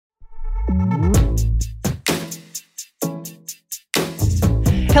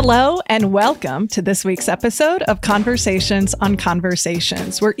Hello and welcome to this week's episode of Conversations on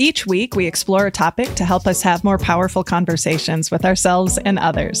Conversations, where each week we explore a topic to help us have more powerful conversations with ourselves and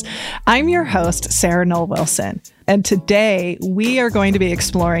others. I'm your host, Sarah Noel Wilson, and today we are going to be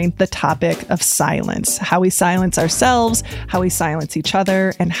exploring the topic of silence, how we silence ourselves, how we silence each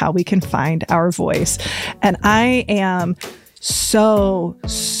other, and how we can find our voice. And I am so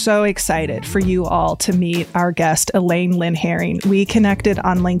excited for you all to meet our guest, Elaine Lynn Herring. We connected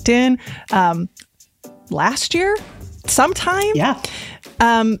on LinkedIn last year, sometime. Yeah.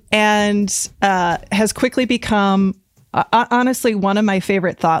 And has quickly become, honestly, one of my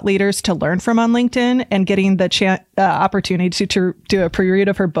favorite thought leaders to learn from on LinkedIn, and getting the opportunity to do a pre-read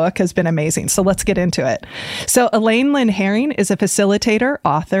of her book has been amazing. So let's get into it. So Elaine Lynn Herring is a facilitator,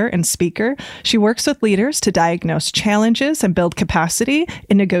 author, and speaker. She works with leaders to diagnose challenges and build capacity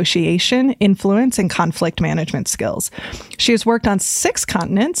in negotiation, influence, and conflict management skills. She has worked on 6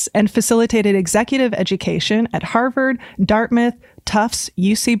 continents and facilitated executive education at Harvard, Dartmouth, Tufts,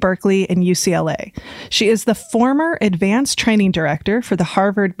 UC Berkeley, and UCLA. She is the former advanced training director for the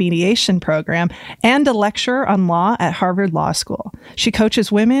Harvard Mediation Program and a lecturer on law at Harvard Law School. She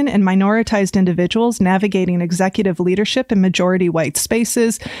coaches women and minoritized individuals navigating executive leadership in majority white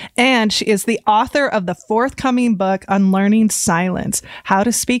spaces, and she is the author of the forthcoming book, Unlearning Silence: How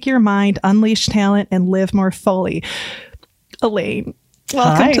to Speak Your Mind, Unleash Talent, and Live More Fully. Elaine,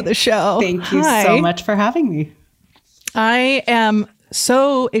 welcome to the show. Thank you so much for having me. I am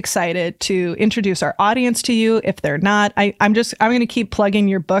so excited to introduce our audience to you. If they're not, I'm going to keep plugging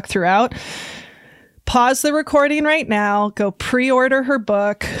your book throughout. Pause the recording right now. Go pre-order her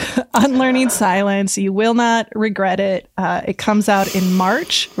book, Unlearning Silence. You will not regret it. It comes out in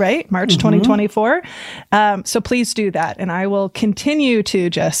March, right? March 2024. So please do that. And I will continue to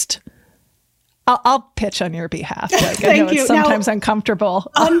just... I'll pitch on your behalf. Like, I know it's sometimes uncomfortable.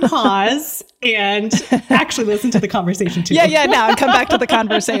 Unpause and actually listen to the conversation too. Yeah, now and come back to the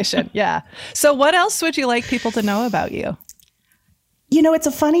conversation. Yeah. So what else would you like people to know about you? You know, it's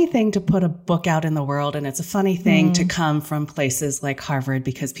a funny thing to put a book out in the world, and it's a funny thing to come from places like Harvard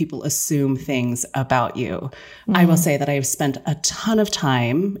because people assume things about you. I will say that I have spent a ton of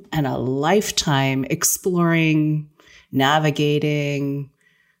time and a lifetime exploring, navigating,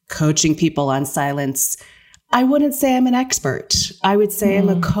 coaching people on silence. I wouldn't say I'm an expert. I would say I'm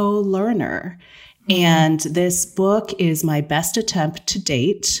a co-learner. And this book is my best attempt to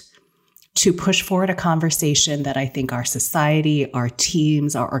date to push forward a conversation that I think our society, our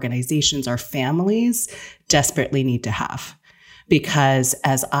teams, our organizations, our families desperately need to have. Because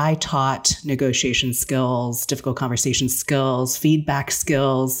as I taught negotiation skills, difficult conversation skills, feedback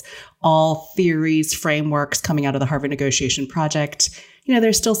skills, all theories, frameworks coming out of the Harvard Negotiation Project, you know,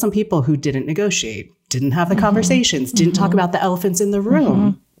 there's still some people who didn't negotiate, didn't have the conversations, didn't talk about the elephants in the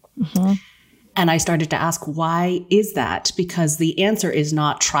room. And I started to ask, why is that? Because the answer is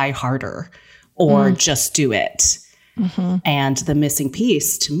not try harder or just do it. And the missing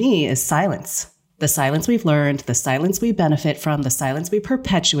piece to me is silence. The silence we've learned, the silence we benefit from, the silence we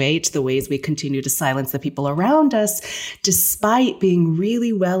perpetuate, the ways we continue to silence the people around us, despite being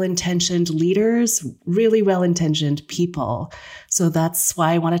really well-intentioned leaders, really well-intentioned people. So that's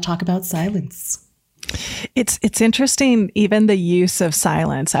why I want to talk about silence. It's interesting, even the use of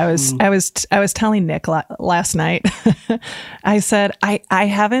silence. I was telling Nick last night. I said I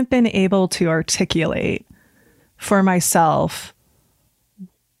haven't been able to articulate for myself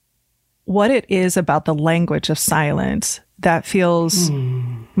what it is about the language of silence that feels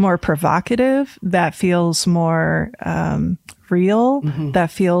more provocative, that feels more real, that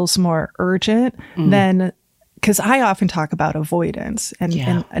feels more urgent than, because I often talk about avoidance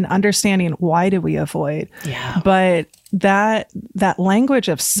and understanding why do we avoid. But that language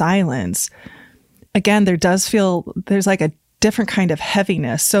of silence, again, there's like a different kind of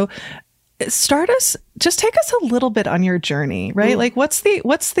heaviness. So just take us a little bit on your journey, right? Like what's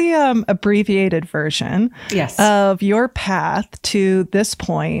the abbreviated version of your path to this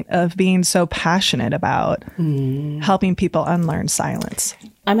point of being so passionate about helping people unlearn silence?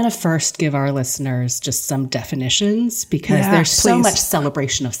 I'm going to first give our listeners just some definitions because there's so much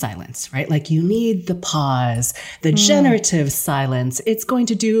celebration of silence, right? Like you need the pause, the generative silence. It's going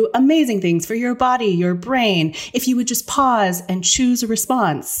to do amazing things for your body, your brain. If you would just pause and choose a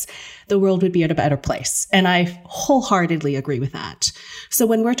response, the world would be at a better place. And I wholeheartedly agree with that. So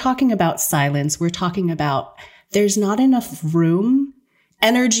when we're talking about silence, we're talking about there's not enough room,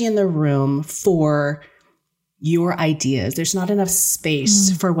 energy in the room for your ideas. There's not enough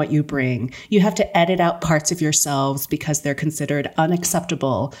space for what you bring. You have to edit out parts of yourselves because they're considered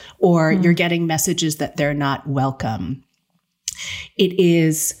unacceptable or you're getting messages that they're not welcome. It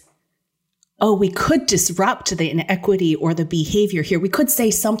is, oh, we could disrupt the inequity or the behavior here. We could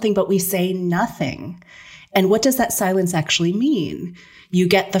say something, but we say nothing. And what does that silence actually mean? You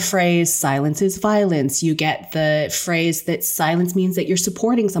get the phrase, silence is violence. You get the phrase that silence means that you're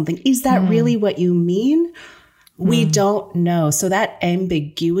supporting something. Is that really what you mean? We don't know. So that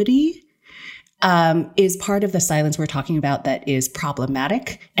ambiguity is part of the silence we're talking about that is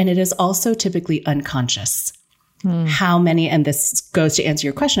problematic. And it is also typically unconscious. How many, and this goes to answer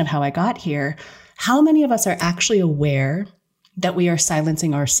your question of how I got here, how many of us are actually aware that we are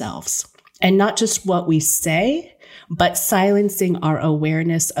silencing ourselves? And not just what we say, but silencing our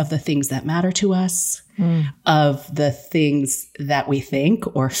awareness of the things that matter to us, of the things that we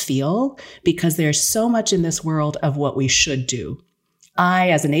think or feel, because there's so much in this world of what we should do. I,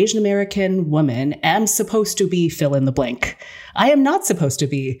 as an Asian American woman, am supposed to be fill in the blank. I am not supposed to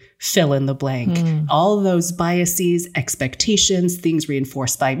be fill in the blank. All of those biases, expectations, things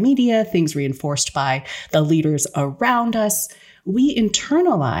reinforced by media, things reinforced by the leaders around us, we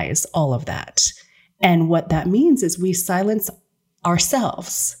internalize all of that. And what that means is we silence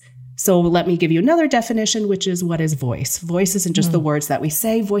ourselves. So let me give you another definition, which is what is voice? Voice isn't just the words that we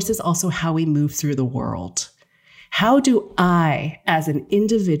say. Voice is also how we move through the world. How do I, as an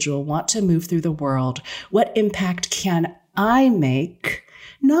individual, want to move through the world? What impact can I make?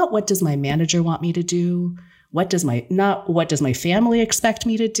 Not what does my manager want me to do? Not what does my family expect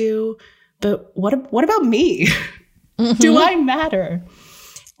me to do? But what about me? Do I matter?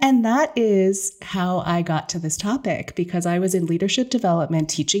 And that is how I got to this topic, because I was in leadership development,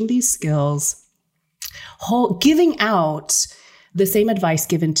 teaching these skills, giving out the same advice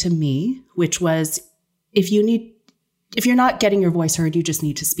given to me, which was, if you're not getting your voice heard, you just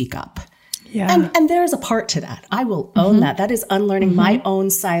need to speak up. Yeah. And there's a part to that. I will own that. That is unlearning my own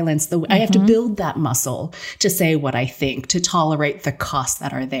silence. I have to build that muscle to say what I think, to tolerate the costs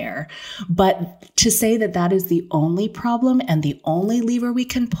that are there. But to say that that is the only problem and the only lever we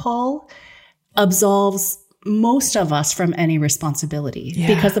can pull absolves most of us from any responsibility.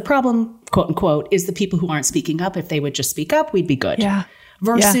 Yeah. Because the problem, quote unquote, is the people who aren't speaking up. If they would just speak up, we'd be good. Yeah.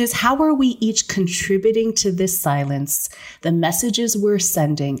 Versus how are we each contributing to this silence, the messages we're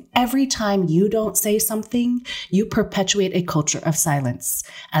sending? Every time you don't say something, you perpetuate a culture of silence.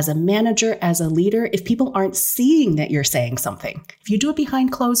 As a manager, as a leader, if people aren't seeing that you're saying something, if you do it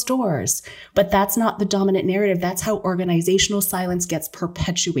behind closed doors, but that's not the dominant narrative, that's how organizational silence gets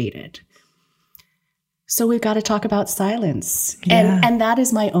perpetuated. So we've got to talk about silence. Yeah. And that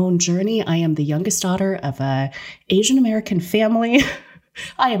is my own journey. I am the youngest daughter of an Asian American family.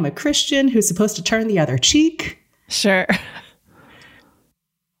 I am a Christian who's supposed to turn the other cheek. Sure.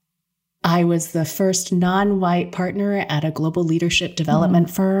 I was the first non-white partner at a global leadership development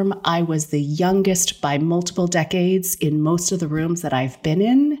firm. I was the youngest by multiple decades in most of the rooms that I've been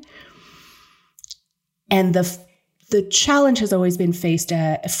in. And the challenge has always been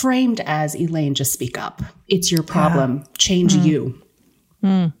framed as, Elaine, just speak up. It's your problem. Change you.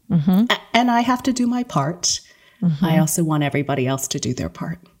 And I have to do my part. I also want everybody else to do their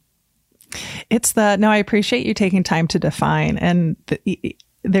part. I appreciate you taking time to define. And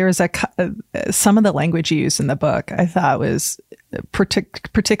there's some of the language you use in the book I thought was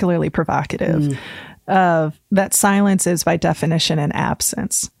particularly provocative, of that silence is by definition an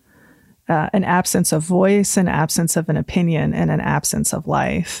absence of voice, an absence of an opinion, and an absence of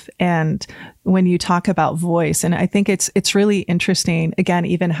life. And when you talk about voice, and I think it's really interesting, again,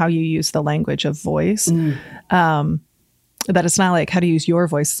 even how you use the language of voice, that it's not like how to use your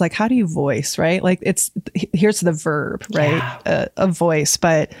voice. It's like, how do you voice, right? Like here's the verb, right? Of voice,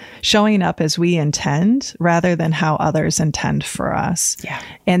 but showing up as we intend rather than how others intend for us. Yeah.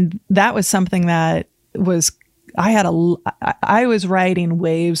 And that was something that was, I was writing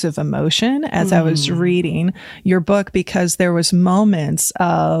waves of emotion as I was reading your book, because there was moments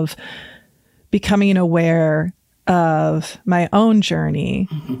of becoming aware of my own journey,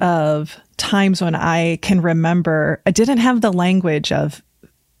 of times when I can remember I didn't have the language of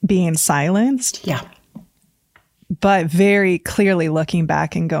being silenced. Yeah. But very clearly looking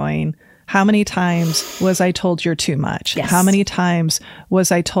back and going, how many times was I told you're too much? Yes. How many times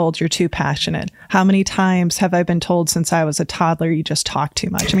was I told you're too passionate? How many times have I been told since I was a toddler, you just talk too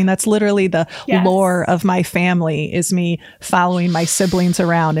much? I mean, that's literally the lore of my family, is me following my siblings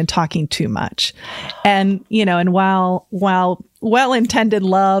around and talking too much. And, and while well-intended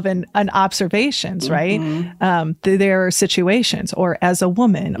love and observations, right? There are situations, or as a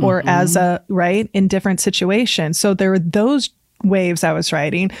woman, or as in different situations. So there were those waves I was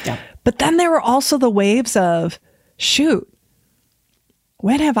writing. Yeah. But then there were also the waves of, shoot,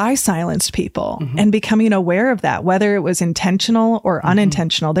 when have I silenced people? And becoming aware of that, whether it was intentional or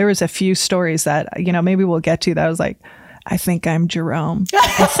unintentional. There was a few stories that, maybe we'll get to that I was like, I think I'm Jerome.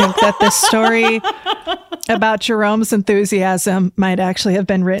 I think that this story about Jerome's enthusiasm might actually have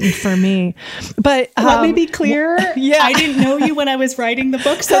been written for me. But let me be clear. I didn't know you when I was writing the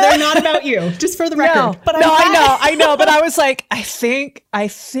book, so they're not about you, just for the record. I know. But I was like, I think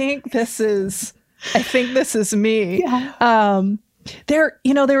this is me. Yeah. There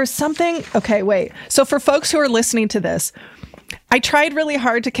was something. Okay, wait. So for folks who are listening to this, I tried really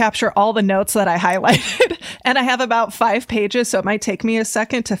hard to capture all the notes that I highlighted, and I have about 5 pages, so it might take me a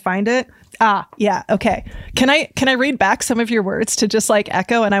second to find it. Yeah. Okay. Can I read back some of your words to just like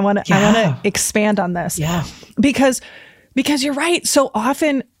echo? And I want to expand on this. Yeah. Because you're right. So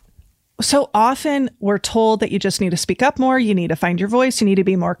often we're told that you just need to speak up more. You need to find your voice. You need to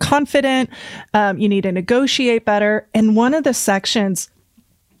be more confident. You need to negotiate better. And one of the sections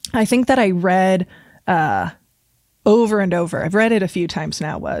I think that I read over and over, I've read it a few times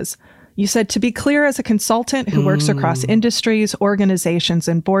now, was you said, to be clear, as a consultant who works across industries, organizations,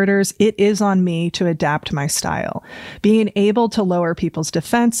 and borders, it is on me to adapt my style. Being able to lower people's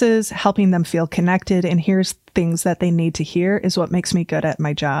defenses, helping them feel connected and hear things that they need to hear is what makes me good at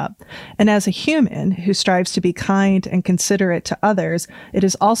my job. And as a human who strives to be kind and considerate to others, it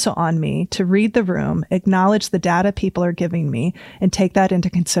is also on me to read the room, acknowledge the data people are giving me, and take that into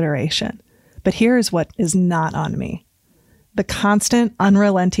consideration. But here is what is not on me. The constant,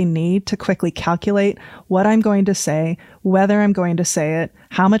 unrelenting need to quickly calculate what I'm going to say, whether I'm going to say it,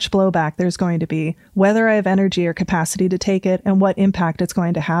 how much blowback there's going to be, whether I have energy or capacity to take it, and what impact it's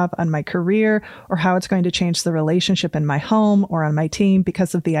going to have on my career or how it's going to change the relationship in my home or on my team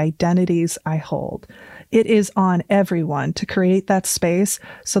because of the identities I hold. It is on everyone to create that space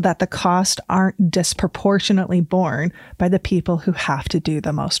so that the costs aren't disproportionately borne by the people who have to do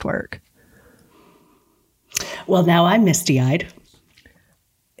the most work. Well, now I'm misty-eyed.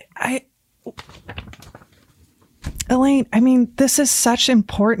 Elaine, I mean, this is such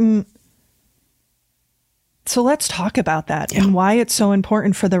important. So let's talk about that and why it's so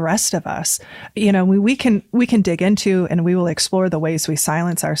important for the rest of us. We can dig into and we will explore the ways we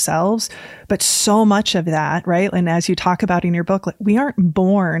silence ourselves, but so much of that, right? And as you talk about in your book, we aren't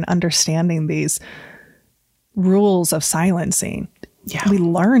born understanding these rules of silencing. Yeah. We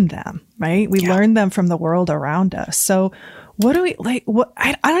learn them, right? We learn them from the world around us. So what do we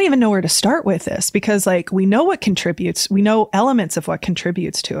I don't even know where to start with this because we know what contributes, we know elements of what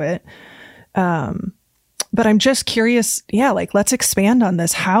contributes to it. But I'm just curious. Yeah. Let's expand on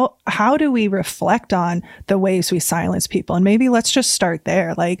this. How do we reflect on the ways we silence people? And maybe let's just start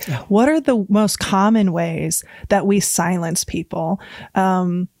there. What are the most common ways that we silence people?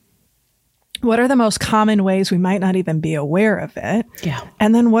 What are the most common ways we might not even be aware of it? Yeah.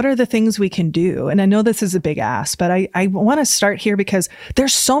 And then what are the things we can do? And I know this is a big ask, but I want to start here because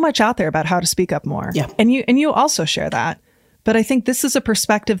there's so much out there about how to speak up more. Yeah. And you also share that. But I think this is a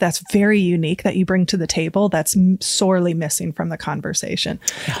perspective that's very unique that you bring to the table that's sorely missing from the conversation.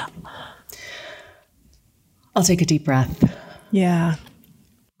 Yeah. I'll take a deep breath. Yeah.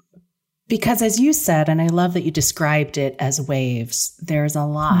 Because as you said, and I love that you described it as waves, there's a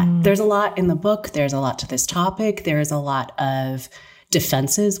lot. There's a lot in the book. There's a lot to this topic. There's a lot of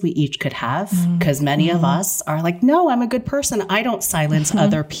defenses we each could have because many of us are like, no, I'm a good person. I don't silence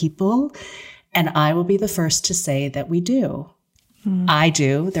other people. And I will be the first to say that we do. I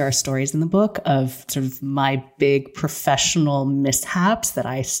do. There are stories in the book of sort of my big professional mishaps that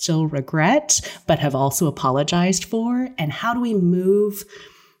I still regret, but have also apologized for. And how do we move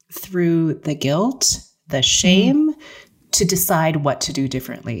through the guilt, the shame, to decide what to do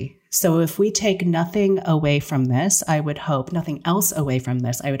differently? So if we take nothing away from this, I would hope, nothing else away from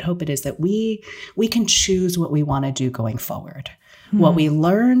this, I would hope it is that we can choose what we want to do going forward. What we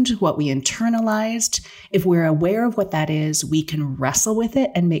learned, what we internalized, if we're aware of what that is, we can wrestle with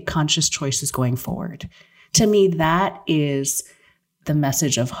it and make conscious choices going forward. To me, that is the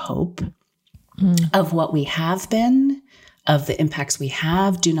message of hope, of what we have been, of the impacts we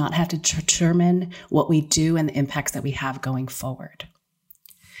have, do not have to determine what we do and the impacts that we have going forward.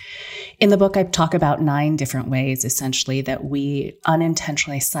 In the book, I talk about 9 different ways, essentially, that we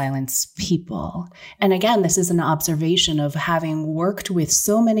unintentionally silence people. And again, this is an observation of having worked with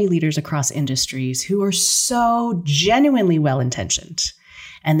so many leaders across industries who are so genuinely well-intentioned.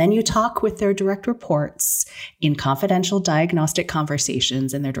 And then you talk with their direct reports in confidential diagnostic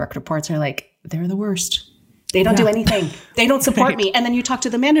conversations, and their direct reports are like, they're the worst. They don't do anything. They don't support me. And then you talk to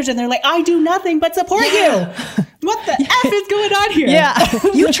the manager and they're like, I do nothing but support you. What the F is going on here? Yeah.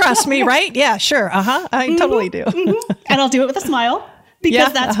 You trust me, right? Yeah, sure. I totally do. And I'll do it with a smile.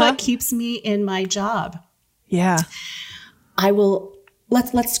 because that's what keeps me in my job. Yeah.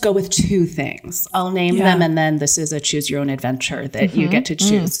 Let's go with two things. I'll name them, and then this is a choose your own adventure that you get to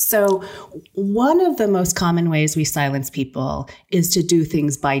choose. So one of the most common ways we silence people is to do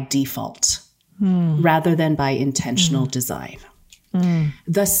things by default rather than by intentional design.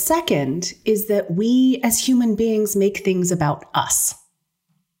 The second is that we as human beings make things about us.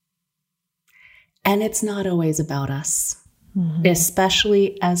 And it's not always about us,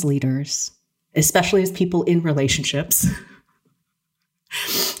 especially as leaders, especially as people in relationships.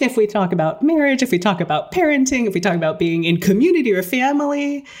 If we talk about marriage, if we talk about parenting, if we talk about being in community or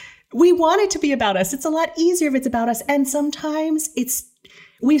family, we want it to be about us. It's a lot easier if it's about us. And sometimes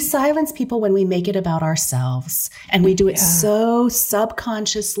we silence people when we make it about ourselves. And we do it so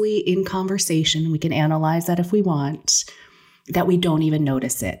subconsciously in conversation. We can analyze that if we want, that we don't even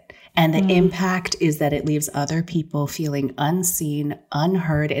notice it. And the impact is that it leaves other people feeling unseen,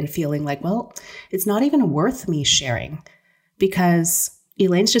 unheard, and feeling like, well, it's not even worth me sharing because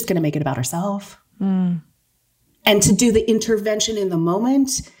Elaine's just going to make it about herself. And to do the intervention in the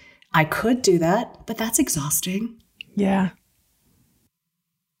moment, I could do that, but that's exhausting. Yeah.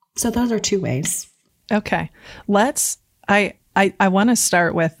 So those are two ways. Okay. I want to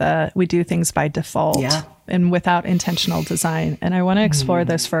start with we do things by default and without intentional design. And I want to explore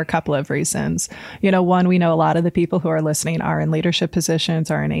this for a couple of reasons. One, we know a lot of the people who are listening are in leadership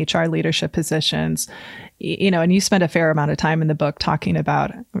positions, are in HR leadership positions, and you spend a fair amount of time in the book talking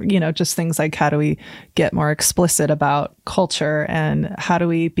about, just things like how do we get more explicit about culture and how do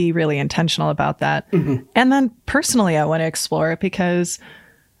we be really intentional about that? And then personally, I want to explore it because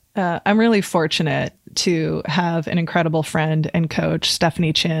I'm really fortunate to have an incredible friend and coach,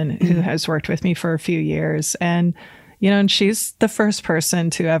 Stephanie Chin, who has worked with me for a few years. And, and she's the first person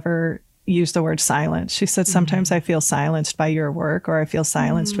to ever use the word silence. She said, sometimes I feel silenced by your work, or I feel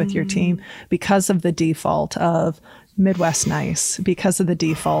silenced with your team because of the default of Midwest nice, because of the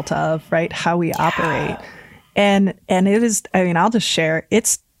default of, right, how we operate. And it is, I'll just share,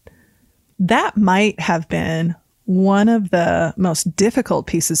 that might have been one of the most difficult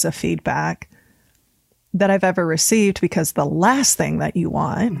pieces of feedback that I've ever received, because the last thing that you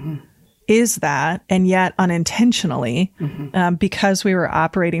want is that, and yet unintentionally, because we were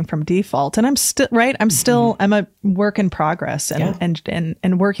operating from default. And I'm still right. I'm a work in progress,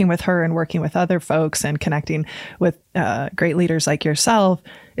 and working with her and working with other folks and connecting with great leaders like yourself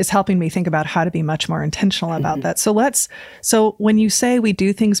is helping me think about how to be much more intentional about that. So when you say we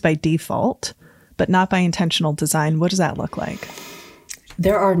do things by default, but not by intentional design, what does that look like?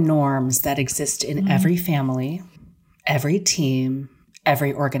 There are norms that exist in every family, every team,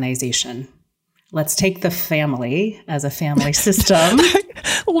 every organization. Let's take the family as a family system.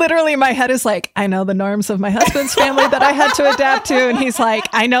 Literally, my head is like, I know the norms of my husband's family that I had to adapt to. And he's like,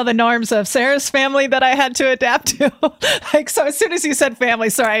 I know the norms of Sarah's family that I had to adapt to. So as soon as you said family,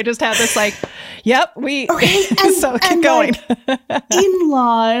 sorry, I just had this yep, so keep going.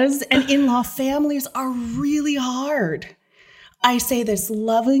 In-laws and in-law families are really hard. I say this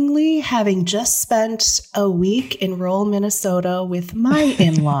lovingly, having just spent a week in rural Minnesota with my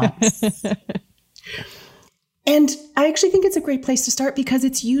in-laws. And I actually think it's a great place to start because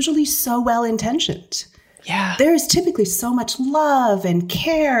it's usually so well-intentioned. Yeah. There's typically so much love and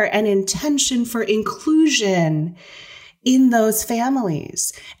care and intention for inclusion in those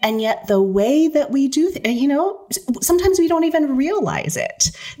families. And yet the way that we do, sometimes we don't even realize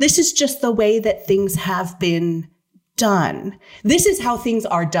it. This is just the way that things have been done. This is how things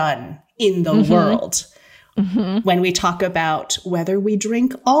are done in the world. When we talk about whether we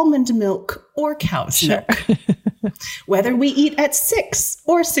drink almond milk or cow's milk, whether we eat at 6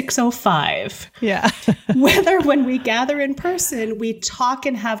 or 6:05, whether when we gather in person, we talk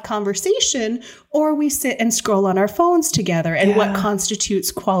and have conversation, or we sit and scroll on our phones together, and what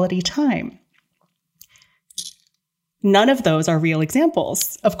constitutes quality time. None of those are real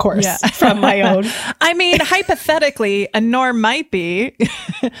examples, of course, from my own. Hypothetically, a norm might be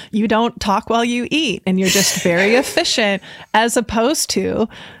you don't talk while you eat and you're just very efficient, as opposed to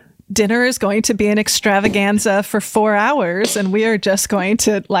dinner is going to be an extravaganza for 4 hours and we are just going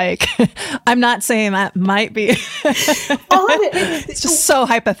to I'm not saying that might be. All of it. It's just so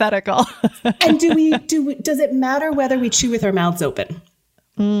hypothetical. And does it matter whether we chew with our mouths open?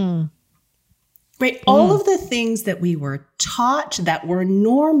 Right. All of the things that we were taught that were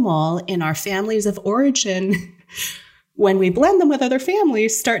normal in our families of origin, when we blend them with other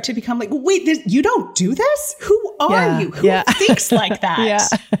families, start to become wait, you don't do this? Who are you? Who thinks like that?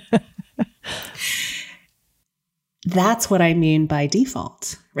 That's what I mean by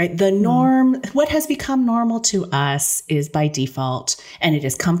default, right? The norm, what has become normal to us is by default, and it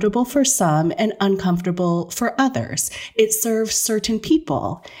is comfortable for some and uncomfortable for others. It serves certain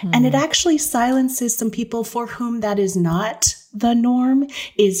people, and it actually silences some people for whom that is not the norm,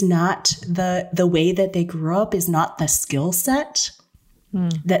 is not the way that they grew up, is not the skill set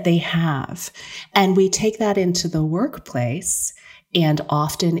that they have. And we take that into the workplace. And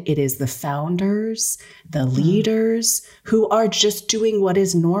often it is the founders, the leaders who are just doing what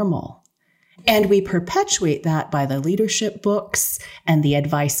is normal. And we perpetuate that by the leadership books and the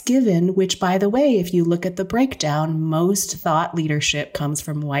advice given, which, by the way, if you look at the breakdown, most thought leadership comes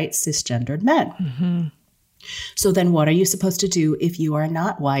from white cisgendered men. Mm-hmm. So then what are you supposed to do if you are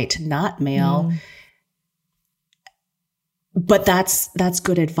not white, not male? But that's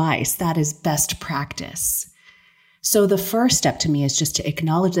good advice. That is best practice. So the first step to me is just to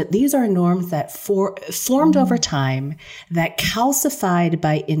acknowledge that these are norms that formed over time, that calcified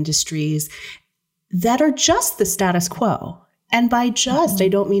by industries that are just the status quo. And by just, I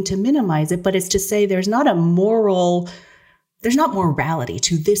don't mean to minimize it, but it's to say there's not morality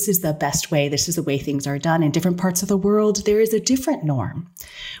to this is the best way, this is the way things are done. In different parts of the world, there is a different norm.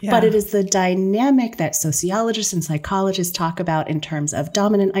 Yeah. But it is the dynamic that sociologists and psychologists talk about in terms of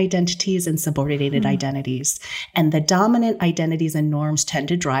dominant identities and subordinated identities. And the dominant identities and norms tend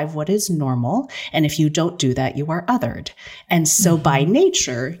to drive what is normal. And if you don't do that, you are othered. And so by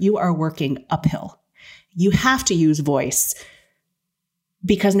nature, you are working uphill. You have to use voice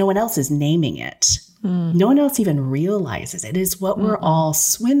because no one else is naming it. No one else even realizes it is what we're all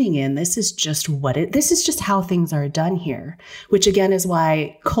swimming in. This is just this is just how things are done here, which again is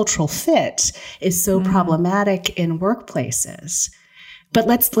why cultural fit is so problematic in workplaces. But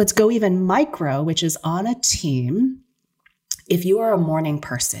let's go even micro, which is on a team. If you are a morning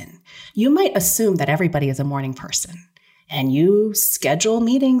person, you might assume that everybody is a morning person and you schedule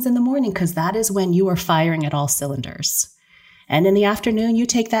meetings in the morning because that is when you are firing at all cylinders. And in the afternoon, you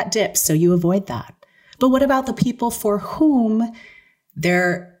take that dip, so you avoid that. But what about the people for whom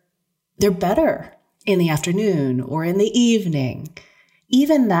they're better in the afternoon or in the evening?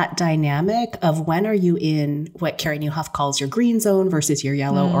 Even that dynamic of when are you in what Carey Nieuwhof calls your green zone versus your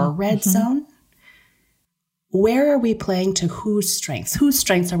yellow or red zone? Where are we playing to whose strengths? Whose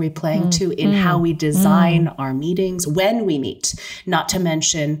strengths are we playing to in how we design our meetings when we meet? Not to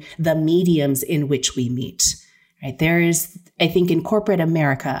mention the mediums in which we meet. Right? There is, I think, in corporate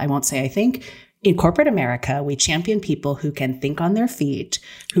America, I won't say I think, in corporate America, we champion people who can think on their feet,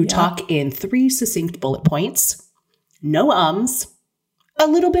 who talk in 3 succinct bullet points, no ums, a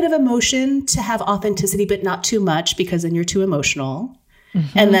little bit of emotion to have authenticity, but not too much because then you're too emotional.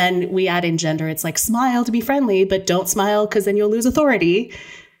 And then we add in gender. It's like smile to be friendly, but don't smile because then you'll lose authority.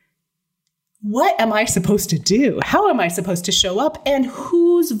 What am I supposed to do? How am I supposed to show up? And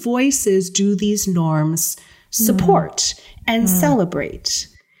whose voices do these norms support and celebrate?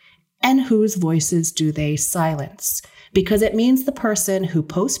 And whose voices do they silence? Because it means the person who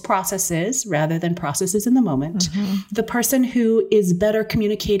post-processes rather than processes in the moment, the person who is better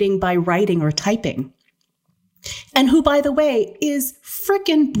communicating by writing or typing, and who, by the way, is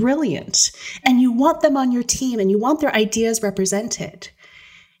freaking brilliant, and you want them on your team and you want their ideas represented.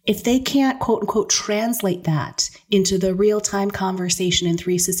 If they can't, quote unquote, translate that into the real-time conversation in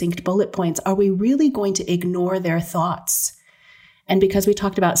 3 succinct bullet points, are we really going to ignore their thoughts? And because we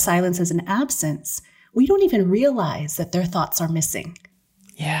talked about silence as an absence, we don't even realize that their thoughts are missing.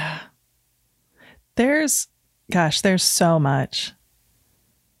 Yeah. There's so much.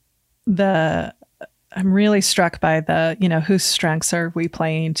 I'm really struck by whose strengths are we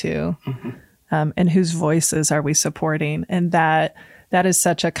playing to, and whose voices are we supporting? And that is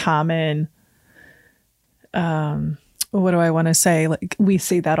such a common, what do I want to say? Like, we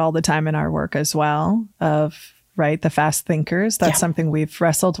see that all the time in our work as well of, right, the fast thinkers. That's something we've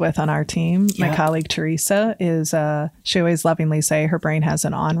wrestled with on our team. Yeah. My colleague Teresa she always lovingly say her brain has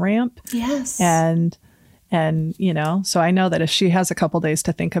an on-ramp. Yes. And so I know that if she has a couple days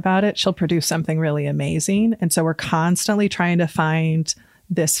to think about it, she'll produce something really amazing. And so we're constantly trying to find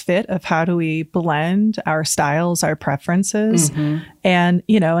this fit of how do we blend our styles, our preferences. And,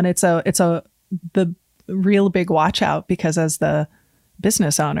 and it's the real big watch out, because as the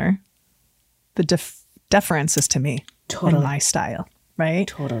business owner, the deference is to me and my style, right?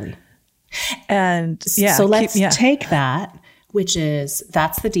 Totally. And so let's take that, which is,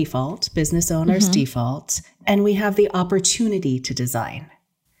 that's the default, business owner's default, and we have the opportunity to design.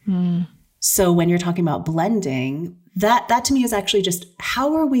 So when you're talking about blending, that to me is actually just,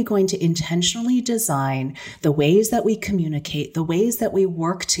 how are we going to intentionally design the ways that we communicate, the ways that we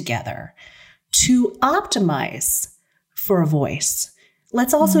work together to optimize for a voice.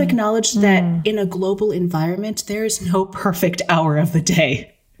 Let's also acknowledge that in a global environment, there is no perfect hour of the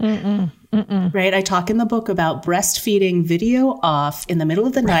day. Right? I talk in the book about breastfeeding video off in the middle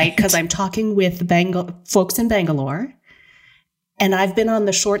of the night because I'm talking with folks in Bangalore. And I've been on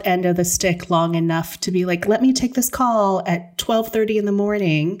the short end of the stick long enough to be like, let me take this call at 12:30 in the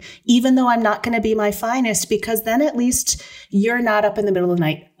morning, even though I'm not going to be my finest, because then at least you're not up in the middle of the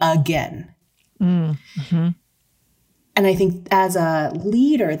night again. Mm-hmm. And I think as a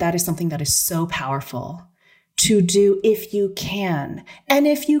leader, that is something that is so powerful to do if you can. And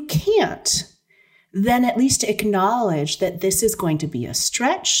if you can't, then at least acknowledge that this is going to be a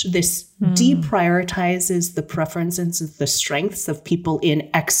stretch. This deprioritizes the preferences, the strengths of people in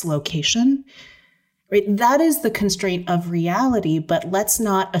X location. Right? That is the constraint of reality, but let's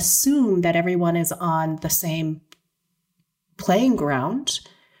not assume that everyone is on the same playing ground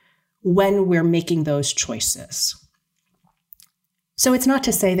when we're making those choices. So it's not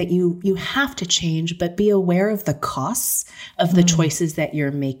to say that you have to change, but be aware of the costs of the choices that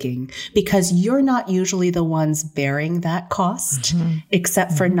you're making, because you're not usually the ones bearing that cost,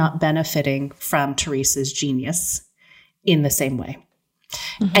 except for not benefiting from Teresa's genius in the same way.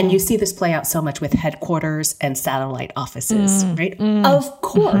 And you see this play out so much with headquarters and satellite offices, right? Of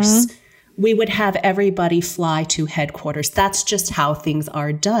course, we would have everybody fly to headquarters. That's just how things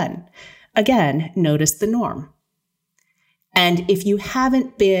are done. Again, notice the norm. And if you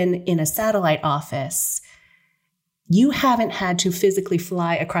haven't been in a satellite office, you haven't had to physically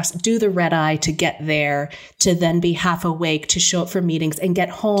fly across, do the red eye to get there, to then be half awake, to show up for meetings and get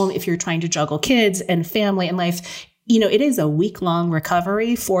home if you're trying to juggle kids and family and life. You know, it is a week-long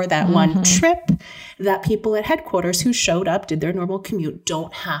recovery for that one trip that people at headquarters who showed up, did their normal commute,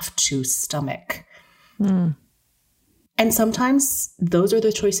 don't have to stomach. And sometimes those are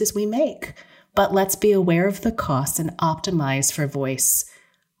the choices we make. But let's be aware of the costs and optimize for voice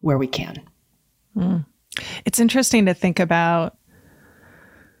where we can. It's interesting to think about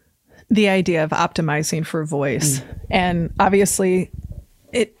the idea of optimizing for voice. And obviously,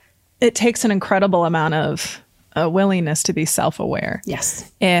 it takes an incredible amount of willingness to be self-aware. Yes.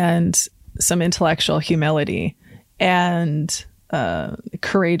 And some intellectual humility and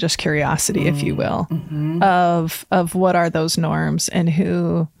courageous curiosity, if you will, of what are those norms and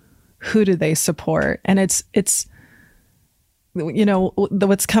who do they support? And it's you know,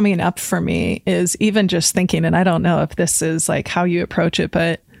 what's coming up for me is even just thinking, and I don't know if this is like how you approach it,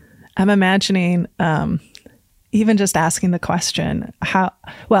 but I'm imagining even just asking the question,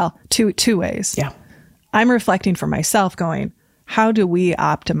 two ways. Yeah. I'm reflecting for myself going, how do we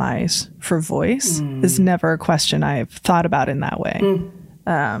optimize for voice is never a question I've thought about in that way.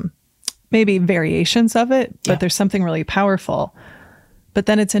 Maybe variations of it, but there's something really powerful. But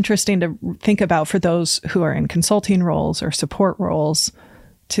then it's interesting to think about for those who are in consulting roles or support roles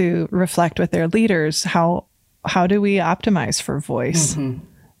to reflect with their leaders, how do we optimize for voice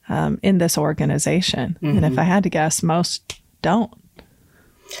in this organization? And if I had to guess, most don't.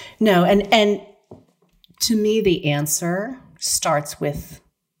 No, and to me, the answer starts with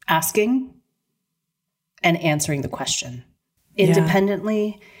asking and answering the question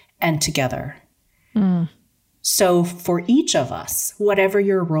independently and together. So for each of us, whatever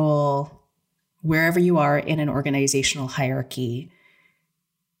your role, wherever you are in an organizational hierarchy,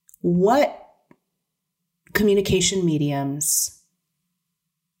 what communication mediums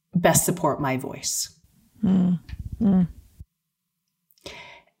best support my voice?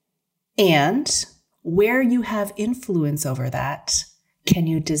 And where you have influence over that, can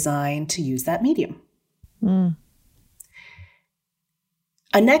you design to use that medium?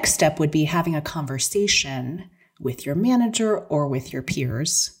 A next step would be having a conversation with your manager or with your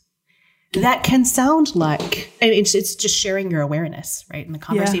peers that can sound like, it's just sharing your awareness, right? And the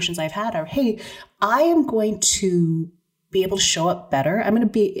conversations I've had are, hey, I am going to be able to show up better. I'm going to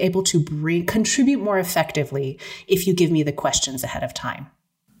be able to contribute more effectively if you give me the questions ahead of time.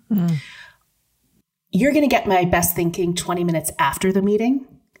 You're going to get my best thinking 20 minutes after the meeting.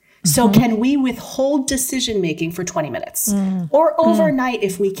 So can we withhold decision-making for 20 minutes or overnight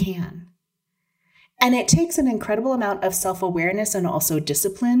if we can? And it takes an incredible amount of self-awareness and also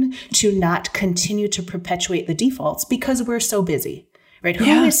discipline to not continue to perpetuate the defaults because we're so busy, right?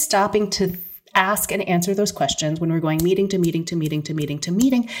 Who is stopping to ask and answer those questions when we're going meeting to meeting to meeting to meeting to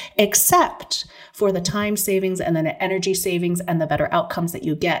meeting, except for the time savings and then the energy savings and the better outcomes that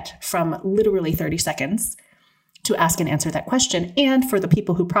you get from literally 30 seconds to ask and answer that question. And for the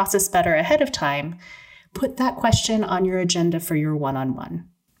people who process better ahead of time, put that question on your agenda for your one-on-one.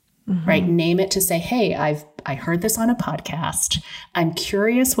 right? Name it to say, hey, I heard this on a podcast. I'm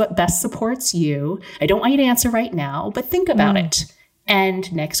curious what best supports you. I don't want you to answer right now, but think about it.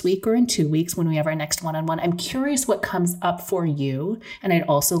 And next week or in 2 weeks, when we have our next one-on-one, I'm curious what comes up for you. And I'd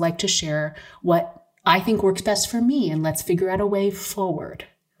also like to share what I think works best for me. And let's figure out a way forward.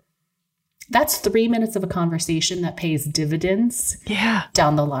 That's 3 minutes of a conversation that pays dividends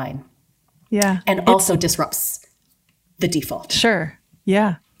down the line. Yeah. And also disrupts the default. Sure.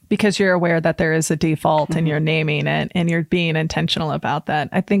 Yeah. Because you're aware that there is a default and you're naming it and you're being intentional about that.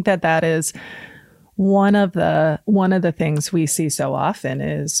 I think that is one of the things we see so often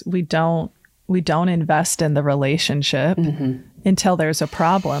is we don't invest in the relationship until there's a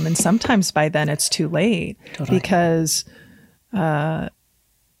problem. And sometimes by then it's too late. Totally. Because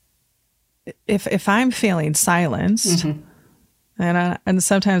if I'm feeling silenced, and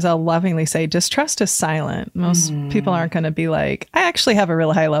sometimes I'll lovingly say, distrust is silent. Most people aren't going to be like, I actually have a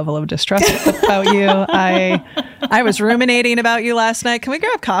real high level of distrust about you. I was ruminating about you last night. Can we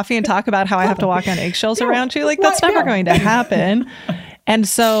grab coffee and talk about how I have to walk on eggshells around you? Like, that's never going to happen. And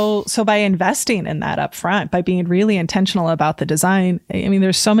so by investing in that up front, by being really intentional about the design, I mean,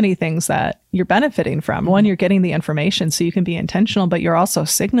 there's so many things that you're benefiting from. One, you're getting the information so you can be intentional, but you're also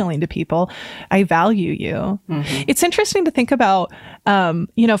signaling to people, I value you. It's interesting to think about, from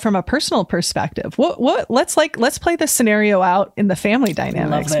a personal perspective, let's play this scenario out in the family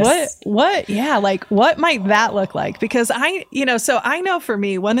dynamics. What might that look like? Because I know for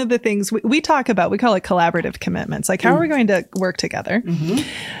me, one of the things we talk about, we call it collaborative commitments. Like, how are we going to work together?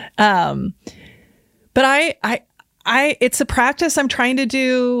 But it's a practice I'm trying to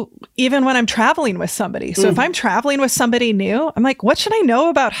do even when I'm traveling with somebody. So if I'm traveling with somebody new, I'm like, what should I know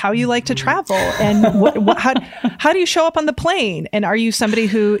about how you like to travel? And how do you show up on the plane? And are you somebody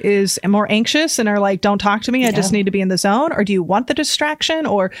who is more anxious and are like, don't talk to me, I just need to be in the zone? Or do you want the distraction?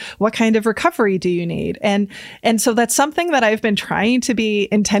 Or what kind of recovery do you need? And so that's something that I've been trying to be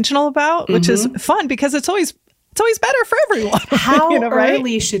intentional about, which is fun because it's always better for everyone. How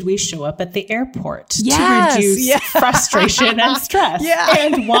early should we show up at the airport to reduce frustration and stress?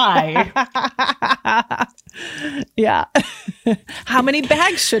 And why? How many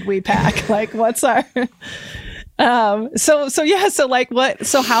bags should we pack? Like, what's our...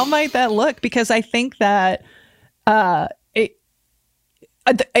 So how might that look? Because I think that, again,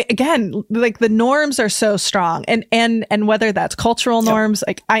 like the norms are so strong and whether that's cultural norms,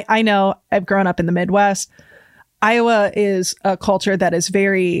 like I know I've grown up in the Midwest. Iowa is a culture that is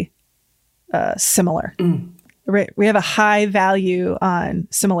very similar. Right? We have a high value on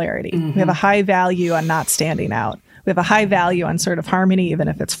similarity. We have a high value on not standing out. We have a high value on sort of harmony, even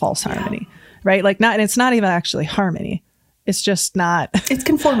if it's false harmony, right? Like and it's not even actually harmony. It's just not. It's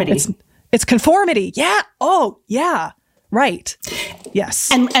conformity. It's conformity. Yeah. Oh, yeah. Right. Yes.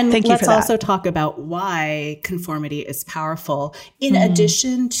 And let's also talk about why conformity is powerful. In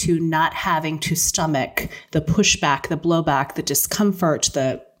addition to not having to stomach the pushback, the blowback, the discomfort,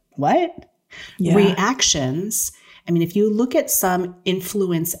 the reactions. I mean, if you look at some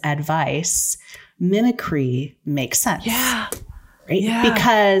influence advice, mimicry makes sense. Yeah. Right? Yeah.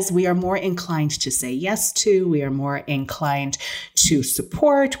 Because we are more inclined to say yes to, we are more inclined to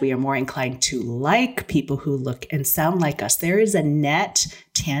support, we are more inclined to like people who look and sound like us. There is a net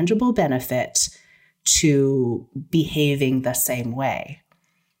tangible benefit to behaving the same way,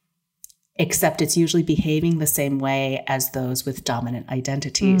 except it's usually behaving the same way as those with dominant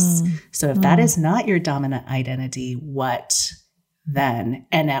identities. So if that is not your dominant identity, what then,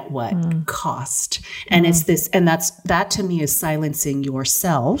 and at what cost? And it's this, and that to me is silencing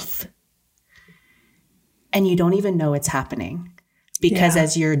yourself, and you don't even know it's happening because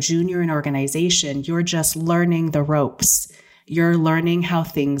as you're a junior in organization, you're just learning the ropes. You're learning how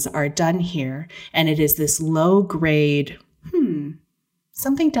things are done here, and it is this low grade.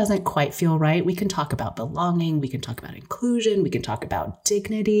 Something doesn't quite feel right. We can talk about belonging. We can talk about inclusion. We can talk about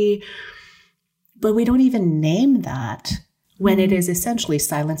dignity, but we don't even name that. When it is essentially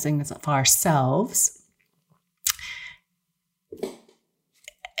silencing of ourselves.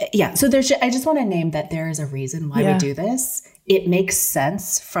 Yeah. So I just want to name that there is a reason why we do this. It makes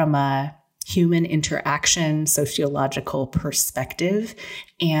sense from a human interaction, sociological perspective.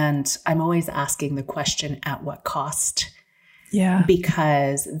 And I'm always asking the question, at what cost? Yeah.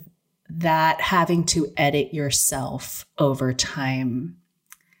 Because that having to edit yourself over time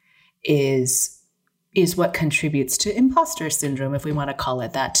is what contributes to imposter syndrome, if we want to call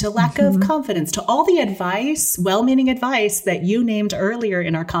it that, to lack of confidence, to all the advice, well-meaning advice that you named earlier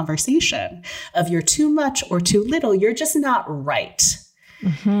in our conversation of you're too much or too little, you're just not right.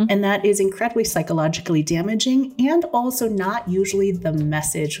 And that is incredibly psychologically damaging and also not usually the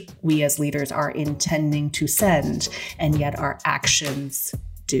message we as leaders are intending to send, and yet our actions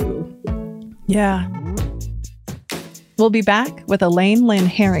do. Yeah. We'll be back with Elaine Lynn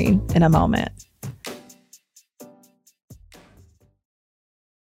Herring in a moment.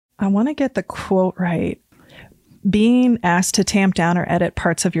 I want to get the quote right. Being asked to tamp down or edit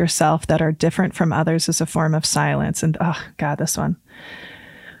parts of yourself that are different from others is a form of silence. And oh God, this one.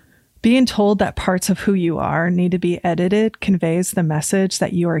 Being told that parts of who you are need to be edited conveys the message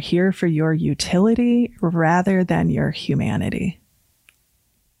that you are here for your utility rather than your humanity.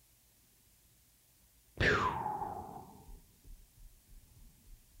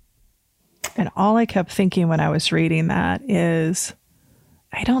 And all I kept thinking when I was reading that is,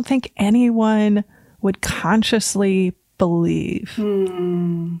 I don't think anyone would consciously believe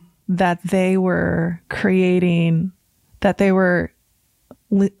that they were creating, that they were,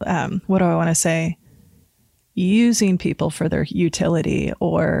 what do I want to say, using people for their utility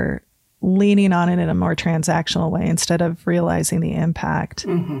or leaning on it in a more transactional way instead of realizing the impact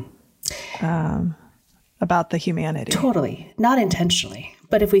about the humanity. Totally. Not intentionally.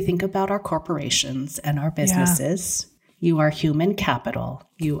 But if we think about our corporations and our businesses, you are human capital.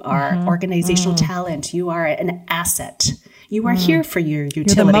 You are organizational talent. You are an asset. You are here for your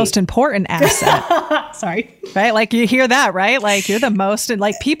utility. You're the most important asset. Sorry. Right? Like you hear that, right? Like you're the most,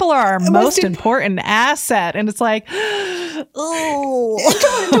 like people are our most important asset. And it's like, oh.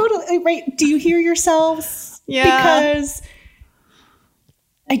 Totally. Right. Do you hear yourselves? Yeah. Because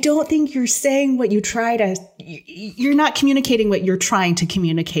I don't think you're saying what you try to, you're not communicating what you're trying to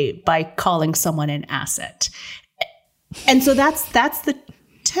communicate by calling someone an asset. And so that's the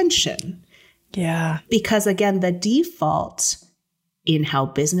tension. Yeah. Because again, the default in how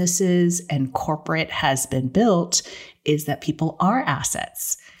businesses and corporate has been built is that people are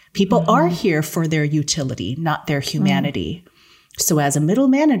assets. People are here for their utility, not their humanity. So as a middle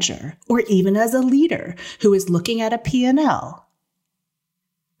manager, or even as a leader who is looking at a P&L,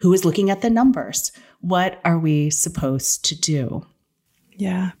 who is looking at the numbers, what are we supposed to do?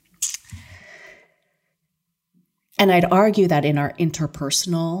 Yeah. And I'd argue that in our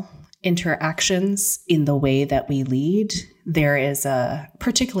interpersonal interactions, in the way that we lead, there is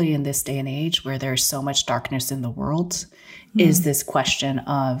particularly in this day and age where there's so much darkness in the world, is this question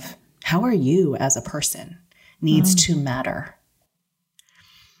of how are you as a person needs to matter.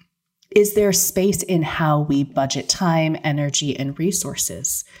 Is there space in how we budget time, energy, and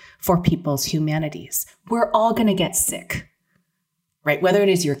resources for people's humanities? We're all going to get sick. Right? Whether it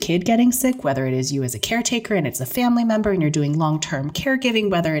is your kid getting sick, whether it is you as a caretaker and it's a family member and you're doing long-term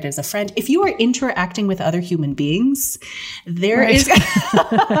caregiving, whether it is a friend, if you are interacting with other human beings, there is,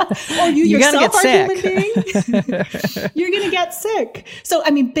 or you yourself are a human being, you're going to get sick. So,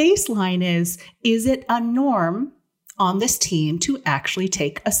 I mean, baseline is it a norm on this team to actually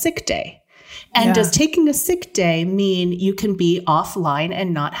take a sick day? And does taking a sick day mean you can be offline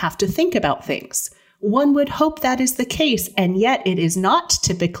and not have to think about things? One would hope that is the case, and yet it is not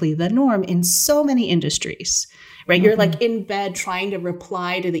typically the norm in so many industries, right? You're like in bed trying to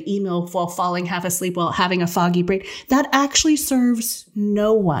reply to the email while falling half asleep while having a foggy brain. That actually serves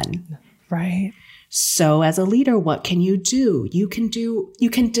no one. Right. So as a leader, what can you do? You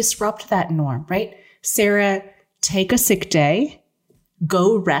can disrupt that norm, right? Sarah, take a sick day,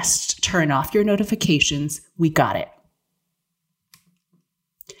 go rest, turn off your notifications. We got it.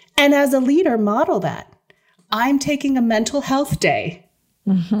 And as a leader, model that. I'm taking a mental health day,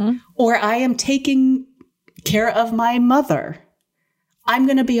 or I am taking care of my mother. I'm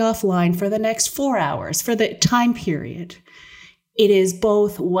going to be offline for the next 4 hours for the time period. It is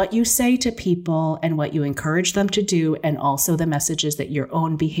both what you say to people and what you encourage them to do, and also the messages that your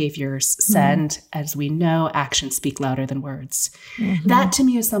own behaviors send. As we know, actions speak louder than words. That to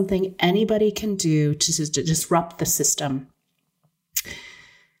me is something anybody can do to disrupt the system.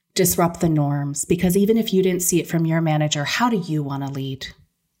 Disrupt the norms, because even if you didn't see it from your manager, how do you want to lead?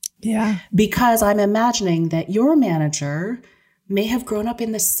 Yeah. Because I'm imagining that your manager may have grown up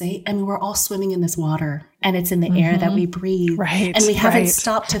in the same, I mean, we're all swimming in this water and it's in the air that we breathe. Right. And we haven't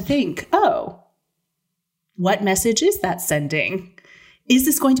stopped to think, oh, what message is that sending? Is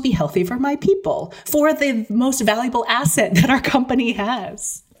this going to be healthy for my people, for the most valuable asset that our company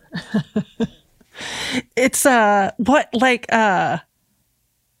has? It's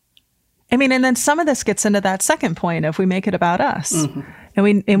I mean, and then some of this gets into that second point of we make it about us and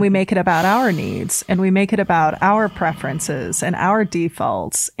we make it about our needs and we make it about our preferences and our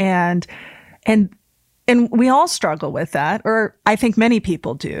defaults and we all struggle with that, or I think many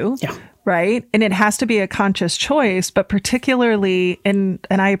people do. Yeah. right? And it has to be a conscious choice, but particularly, and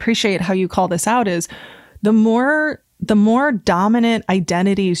I appreciate how you call this out, is the more dominant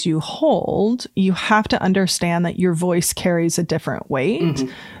identities you hold, you have to understand that your voice carries a different weight,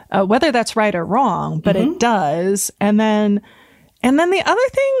 whether that's right or wrong, but it does. And then the other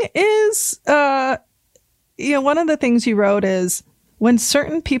thing is, one of the things you wrote is when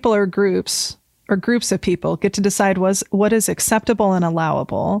certain people or groups of people get to decide what is acceptable and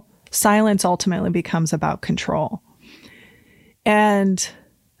allowable, silence ultimately becomes about control. And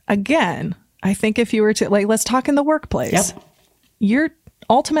again, I think if you were to, like, let's talk in the workplace. Yep.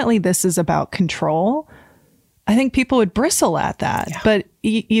 Ultimately, this is about control. I think people would bristle at that. Yeah. But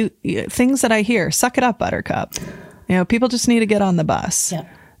you things that I hear, suck it up, buttercup. People just need to get on the bus. Yep.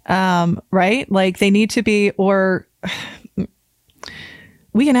 Right? Like they need to be, or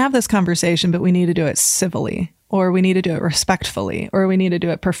we can have this conversation, but we need to do it civilly, or we need to do it respectfully, or we need to do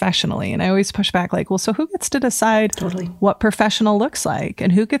it professionally. And I always push back like, well, so who gets to decide what professional looks like,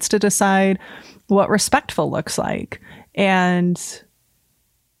 and who gets to decide what respectful looks like? And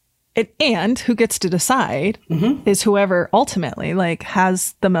who gets to decide is whoever ultimately like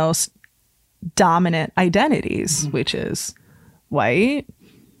has the most dominant identities, which is white,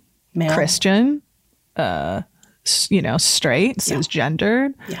 male, Christian, straight,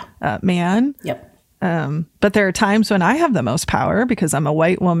 cisgendered, man. Yep. But there are times when I have the most power because I'm a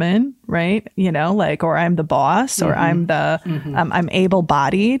white woman, right? Or I'm the boss, or I'm the, I'm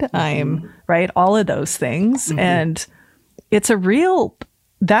able-bodied, I'm, right? All of those things. And that's a real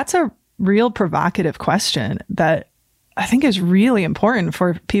provocative question that I think is really important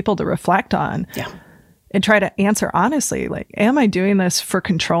for people to reflect on. Yeah. And try to answer honestly, like, am I doing this for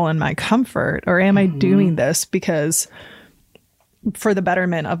control and my comfort, or am I doing this because for the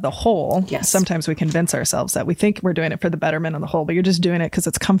betterment of the whole? Yes. Sometimes we convince ourselves that we think we're doing it for the betterment of the whole, but you're just doing it because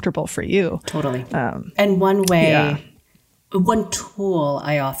it's comfortable for you. Totally. And one tool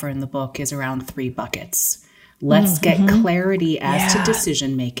I offer in the book is around 3 buckets. Let's get clarity as to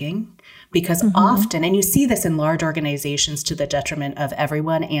decision making. Because often, and you see this in large organizations to the detriment of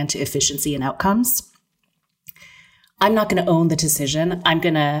everyone and to efficiency and outcomes, I'm not going to own the decision. I'm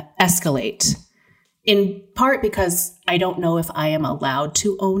going to escalate, in part because I don't know if I am allowed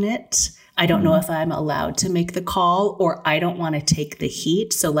to own it. I don't know if I'm allowed to make the call, or I don't want to take the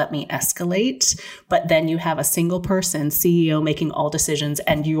heat. So let me escalate. But then you have a single person, CEO, making all decisions,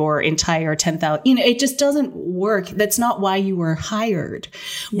 and your entire 10,000, it just doesn't work. That's not why you were hired.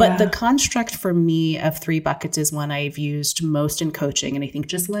 But the construct for me of 3 buckets is one I've used most in coaching, and I think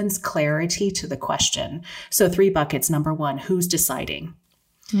just lends clarity to the question. So 3 buckets. Number 1, who's deciding?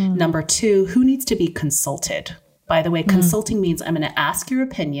 Number 2, who needs to be consulted? By the way, consulting means I'm going to ask your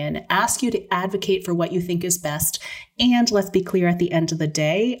opinion, ask you to advocate for what you think is best. And let's be clear, at the end of the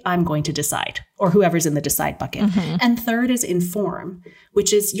day, I'm going to decide, or whoever's in the decide bucket. And 3rd is inform,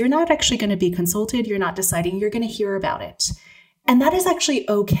 which is you're not actually going to be consulted. You're not deciding. You're going to hear about it. And that is actually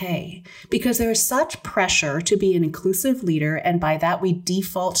okay, because there is such pressure to be an inclusive leader. And by that, we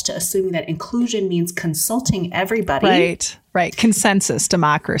default to assuming that inclusion means consulting everybody. Right. Consensus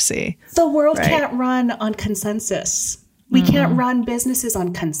democracy. The world can't run on consensus. We can't run businesses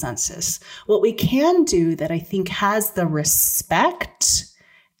on consensus. What we can do that I think has the respect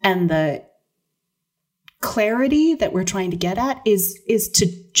and the clarity that we're trying to get at is to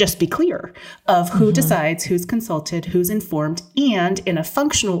just be clear of who decides, who's consulted, who's informed. And in a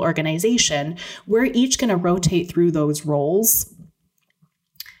functional organization, we're each going to rotate through those roles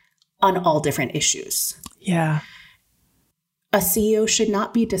on all different issues. Yeah. A CEO should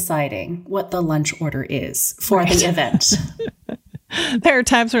not be deciding what the lunch order is for the event. There are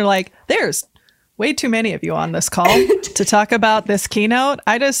times where there's way too many of you on this call to talk about this keynote.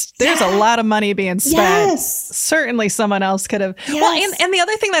 There's a lot of money being spent. Yes. Certainly someone else could have. Yes. Well, and the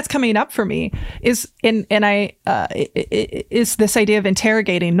other thing that's coming up for me is, is this idea of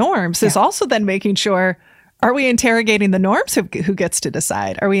interrogating norms is also then making sure, are we interrogating the norms of who gets to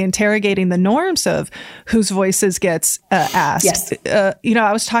decide? Are we interrogating the norms of whose voices gets asked? Yes.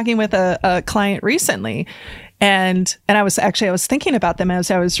 I was talking with a client recently, and I was thinking about them as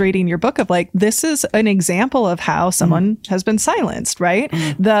I was reading your book of this is an example of how someone has been silenced, right?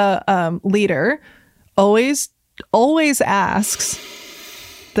 The leader always asks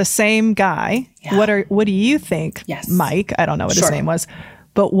the same guy, what do you think, Mike? I don't know what his name was,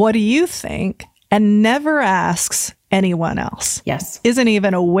 but what do you think? And never asks anyone else. Yes. Isn't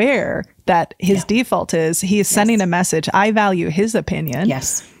even aware that his default is he is sending a message. I value his opinion.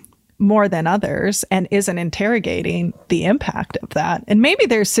 Yes. More than others, and isn't interrogating the impact of that. And maybe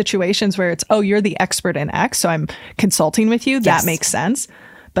there's situations where it's, you're the expert in X, so I'm consulting with you. That makes sense.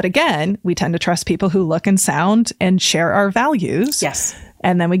 But again, we tend to trust people who look and sound and share our values. Yes.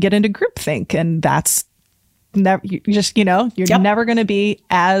 And then we get into groupthink, and that's never, you're never going to be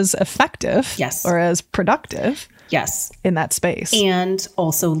as effective or as productive. Yes. In that space. And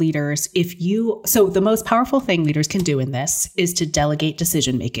also leaders, so the most powerful thing leaders can do in this is to delegate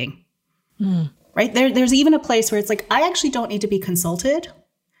decision making. Right? There's even a place where it's like, I actually don't need to be consulted.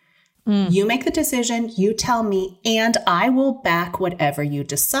 You make the decision, you tell me, and I will back whatever you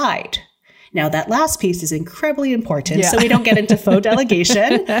decide. Now, that last piece is incredibly important, so we don't get into faux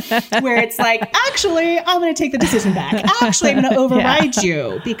delegation, where it's like, actually, I'm going to take the decision back. Actually, I'm going to override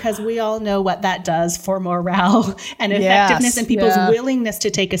you, because we all know what that does for morale and effectiveness and people's willingness to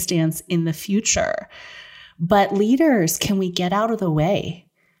take a stance in the future. But leaders, can we get out of the way?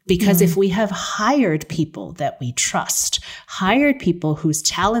 Because if we have hired people that we trust, hired people whose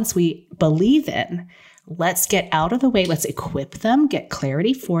talents we believe in, let's get out of the way. Let's equip them, get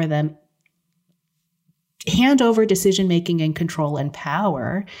clarity for them, hand over decision-making and control and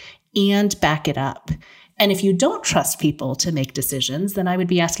power, and back it up. And if you don't trust people to make decisions, then I would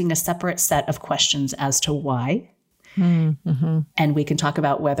be asking a separate set of questions as to why. And we can talk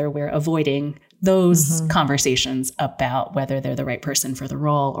about whether we're avoiding those conversations about whether they're the right person for the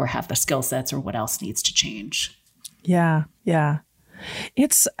role or have the skill sets or what else needs to change. Yeah. Yeah.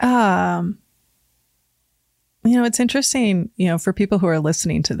 It's, it's interesting, for people who are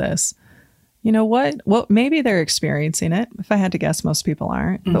listening to this, what maybe they're experiencing it. If I had to guess, most people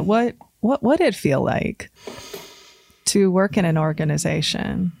aren't, but what would it feel like to work in an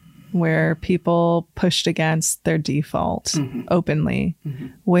organization where people pushed against their default openly,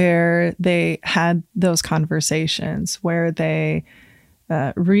 where they had those conversations, where they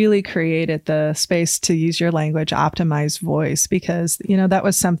really created the space, to use your language, optimized voice? Because, that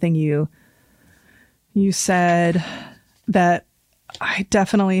was something you said that I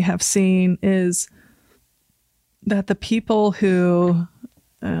definitely have seen, is that the people who,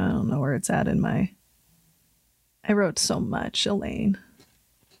 I don't know where it's at I wrote so much, Elaine.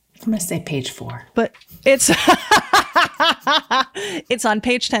 I'm going to say page 4. But it's it's on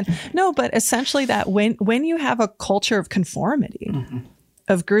page 10. No, but essentially that when you have a culture of conformity,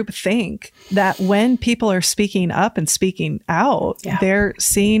 of groupthink, that when people are speaking up and speaking out, they're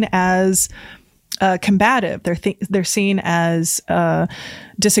seen as combative. They're seen as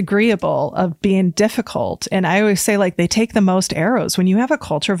disagreeable, of being difficult. And I always say, like, they take the most arrows when you have a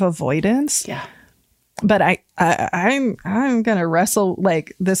culture of avoidance. Yeah. But I'm going to wrestle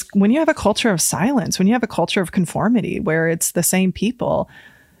like this. When you have a culture of silence, when you have a culture of conformity where it's the same people.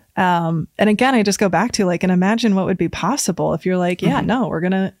 And again, I just go back to, like, and imagine what would be possible if you're like, no, we're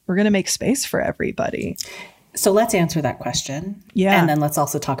going to make space for everybody. So let's answer that question. Yeah. And then let's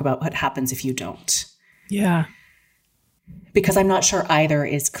also talk about what happens if you don't. Yeah. Because I'm not sure either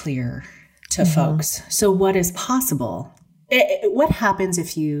is clear to folks. So what is possible? What happens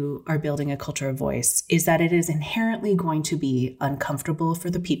if you are building a culture of voice is that it is inherently going to be uncomfortable for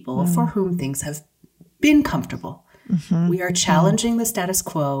the people for whom things have been comfortable. We are challenging the status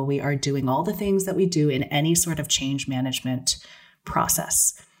quo. We are doing all the things that we do in any sort of change management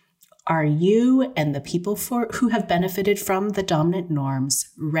process. Are you and the people who have benefited from the dominant norms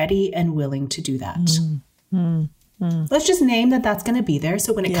ready and willing to do that? Let's just name that that's going to be there.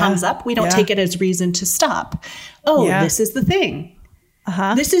 So when it comes up, we don't take it as reason to stop. This is the thing.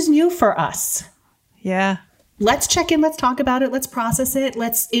 This is new for us. Yeah. Let's check in. Let's talk about it. Let's process it.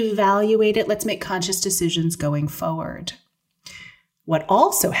 Let's evaluate it. Let's make conscious decisions going forward. What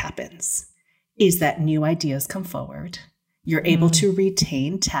also happens is that new ideas come forward. You're able to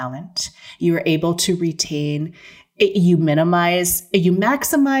retain talent. You're able to retain, you maximize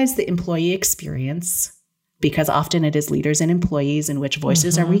the employee experience, because often it is leaders and employees in which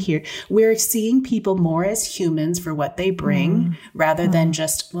voices are we hear. We're seeing people more as humans for what they bring rather than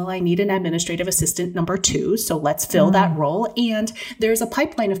just, well, I need an administrative assistant number 2, so let's fill that role. And there's a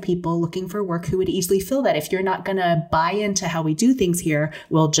pipeline of people looking for work who would easily fill that. If you're not going to buy into how we do things here,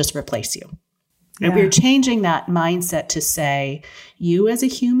 we'll just replace you. And we're changing that mindset to say, you as a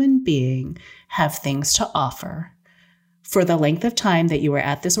human being have things to offer. For the length of time that you are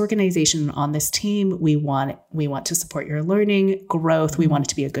at this organization on this team, we want to support your learning, growth. We want it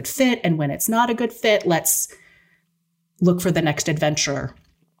to be a good fit. And when it's not a good fit, let's look for the next adventure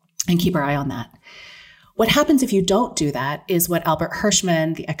and keep our eye on that. What happens if you don't do that is what Albert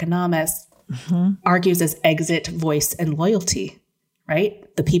Hirschman, the economist, argues as exit, voice, and loyalty.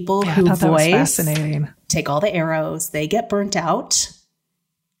 Right? The people who voice take all the arrows, they get burnt out,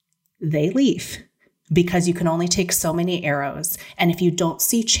 they leave because you can only take so many arrows. And if you don't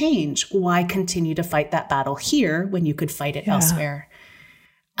see change, why continue to fight that battle here when you could fight it elsewhere?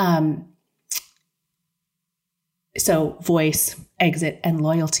 So voice, exit, and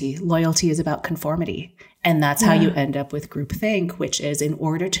loyalty. Loyalty is about conformity. And that's how you end up with groupthink, which is, in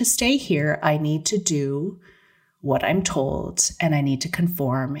order to stay here, I need to do what I'm told and I need to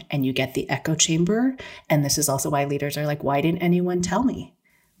conform. And you get the echo chamber. And this is also why leaders are like, why didn't anyone tell me?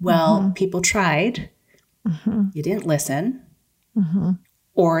 Well, people tried. You didn't listen.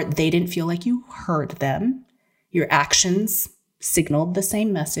 Or they didn't feel like you heard them. Your actions signaled the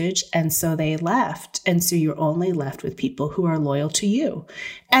same message, and so they left. And so you're only left with people who are loyal to you.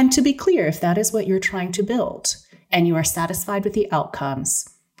 And to be clear, if that is what you're trying to build and you are satisfied with the outcomes,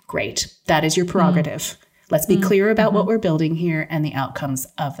 great. That is your prerogative. Let's be clear about what we're building here and the outcomes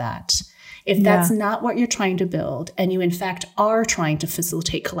of that. If that's not what you're trying to build, and you in fact are trying to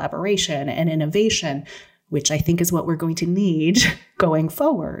facilitate collaboration and innovation, which I think is what we're going to need going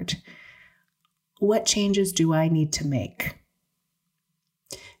forward, what changes do I need to make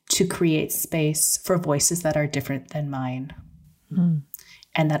to create space for voices that are different than mine?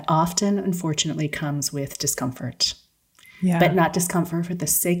 And that often, unfortunately, comes with discomfort. But not discomfort for the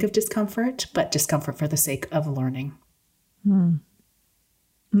sake of discomfort, but discomfort for the sake of learning.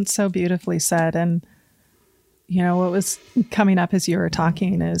 It's so beautifully said. And, you know, what was coming up as you were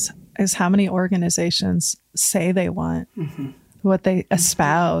talking is how many organizations say they want. What they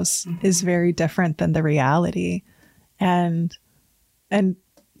espouse is very different than the reality. And,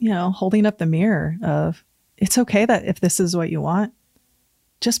 you know, holding up the mirror of, it's okay that if this is what you want,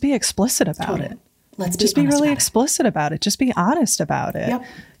 just be explicit about it. Let's just be really explicit about it. Just be honest about it.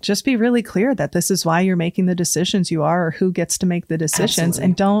 Just be really clear that this is why you're making the decisions you are, or who gets to make the decisions.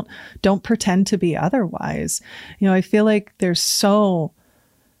 And don't pretend to be otherwise. You know, I feel like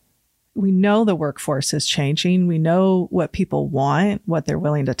we know the workforce is changing. We know what people want, what they're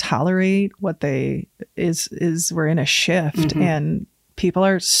willing to tolerate, we're in a shift and people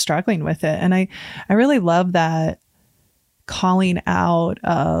are struggling with it. And I really love that calling out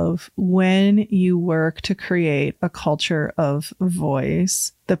of, when you work to create a culture of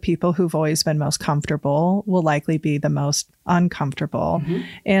voice, the people who've always been most comfortable will likely be the most uncomfortable.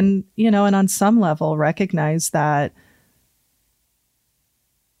 And, you know, and on some level recognize that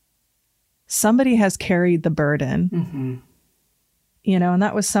somebody has carried the burden, you know, and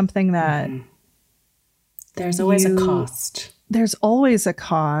that was something that there's always a cost. There's always a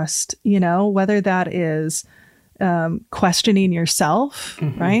cost, you know, whether that is questioning yourself,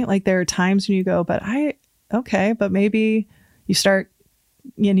 right? Like there are times when you go, but maybe you start,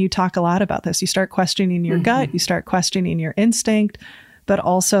 and you talk a lot about this, you start questioning your gut, you start questioning your instinct, but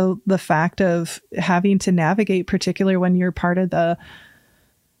also the fact of having to navigate, particularly when you're part of the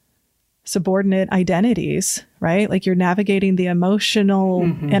subordinate identities, right? Like you're navigating the emotional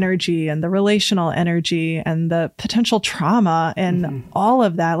energy and the relational energy and the potential trauma and all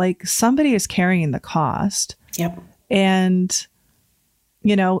of that. Like somebody is carrying the cost. And,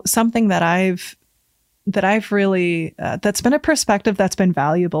 you know, something that I've really, that's been a perspective that's been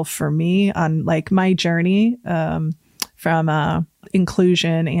valuable for me on like my journey from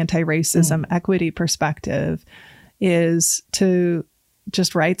inclusion, anti-racism, equity perspective, is to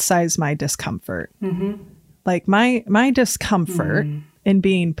just right size my discomfort. Like my discomfort in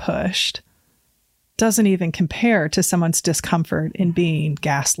being pushed doesn't even compare to someone's discomfort in being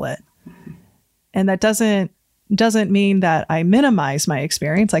gaslit. And that doesn't mean that I minimize my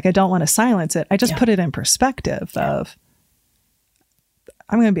experience. Like I don't want to silence it. I just put it in perspective of,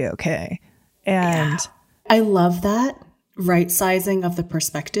 I'm going to be okay. And I love that right sizing of the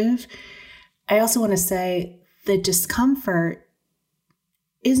perspective. I also want to say the discomfort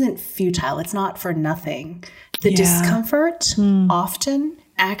isn't futile. It's not for nothing. The discomfort often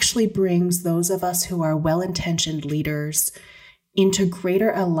actually brings those of us who are well-intentioned leaders into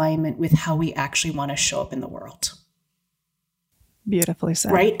greater alignment with how we actually want to show up in the world. Beautifully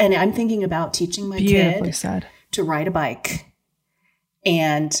said. Right? And I'm thinking about teaching my kid to ride a bike.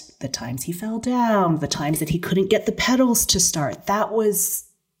 And the times he fell down, the times that he couldn't get the pedals to start, that was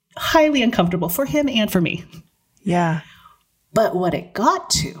highly uncomfortable for him and for me. Yeah. But what it got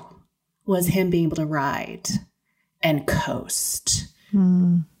to was him being able to ride and coast.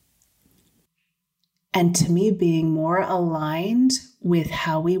 And to me, being more aligned with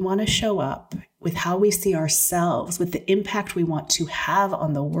how we want to show up, with how we see ourselves, with the impact we want to have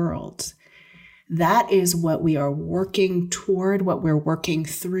on the world. That is what we are working toward, what we're working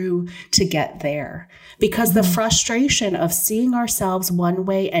through to get there. Because the frustration of seeing ourselves one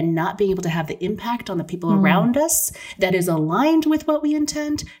way and not being able to have the impact on the people around us that is aligned with what we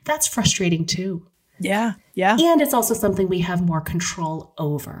intend, that's frustrating too. Yeah. Yeah. And it's also something we have more control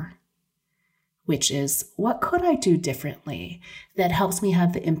over. which is, what could I do differently that helps me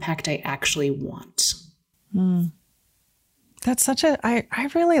have the impact I actually want? That's I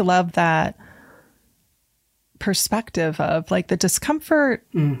really love that perspective of like the discomfort.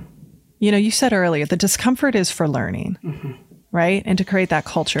 You said earlier, the discomfort is for learning, right? And to create that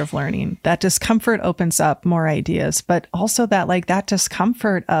culture of learning, that discomfort opens up more ideas, but also that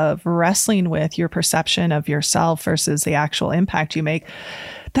discomfort of wrestling with your perception of yourself versus the actual impact you make.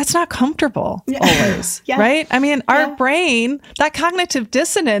 That's not comfortable always, right? I mean, our brain, that cognitive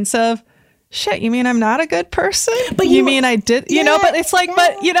dissonance of, shit, you mean I'm not a good person? But you mean I did, but it's like,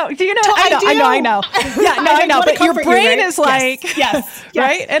 but do you know, I know. Yeah, no, I know. But your brain is like, yes,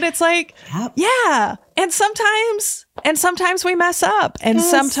 right? And it's like, yeah. And sometimes we mess up, and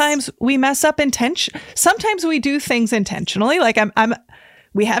sometimes we mess up sometimes we do things intentionally. Like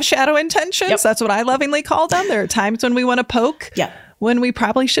we have shadow intentions. Yep. That's what I lovingly call them. There are times when we want to poke. Yeah. When we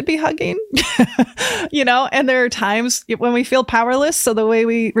probably should be hugging, and there are times when we feel powerless. So the way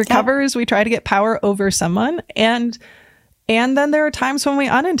we recover is we try to get power over someone. And then there are times when we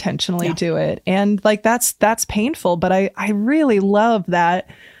unintentionally do it. And like, that's painful. But I really love that.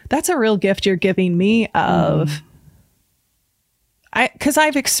 That's a real gift you're giving me of, because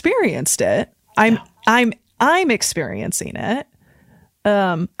I've experienced it. I'm experiencing it.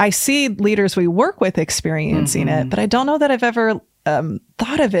 I see leaders we work with experiencing it, but I don't know that I've ever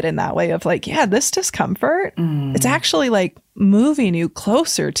thought of it in that way of like, this discomfort, it's actually like moving you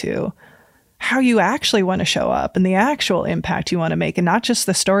closer to how you actually want to show up and the actual impact you want to make, and not just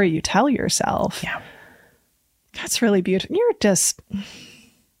the story you tell yourself. Yeah. That's really beautiful.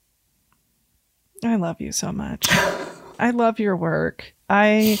 I love you so much. I love your work.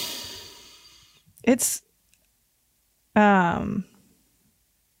 It's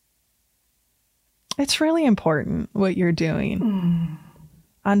really important what you're doing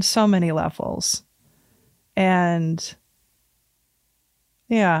on so many levels. And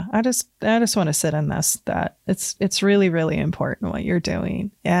I just want to sit in this, that it's really, really important what you're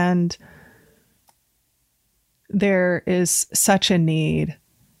doing. And there is such a need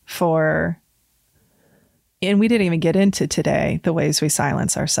for, and we didn't even get into today, the ways we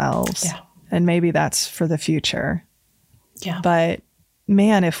silence ourselves. Yeah. And maybe that's for the future. Yeah. But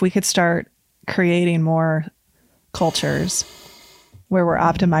man, if we could start creating more cultures where we're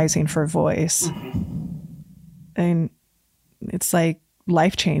optimizing for voice, and it's like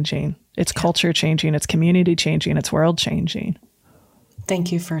life changing, it's culture changing, it's community changing, it's world changing.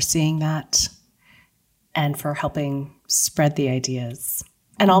 Thank you for seeing that and for helping spread the ideas.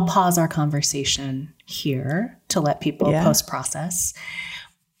 And I'll pause our conversation here to let people post-process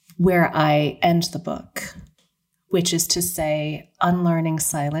where I end the book, which is to say, unlearning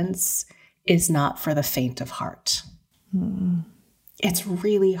silence is not for the faint of heart. It's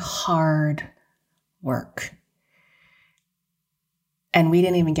really hard work. And we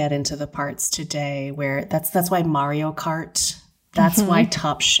didn't even get into the parts today where that's why Mario Kart, that's why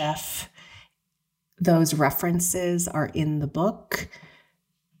Top Chef, those references are in the book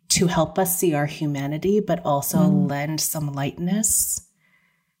to help us see our humanity, but also lend some lightness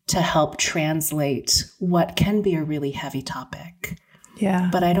to help translate what can be a really heavy topic. Yeah.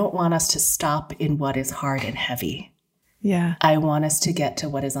 But I don't want us to stop in what is hard and heavy. Yeah. I want us to get to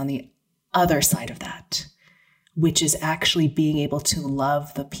what is on the other side of that, which is actually being able to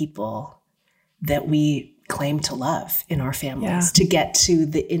love the people that we claim to love in our families, to get to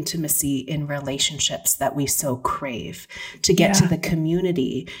the intimacy in relationships that we so crave, to get to the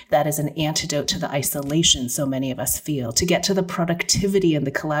community that is an antidote to the isolation so many of us feel, to get to the productivity and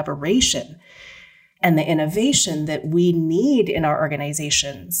the collaboration and the innovation that we need in our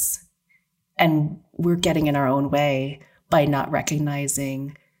organizations. And we're getting in our own way by not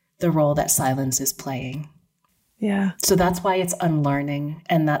recognizing the role that silence is playing. Yeah. So that's why it's unlearning.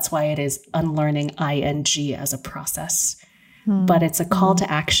 And that's why it is unlearning ing as a process. But it's a call to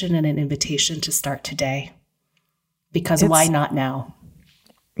action and an invitation to start today. Because why not now?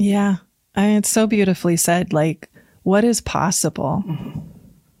 Yeah. It's so beautifully said. Like, what is possible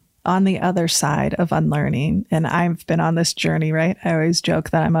on the other side of unlearning? And I've been on this journey, right? I always joke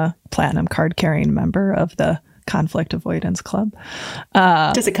that I'm a platinum card carrying member of the Conflict Avoidance Club.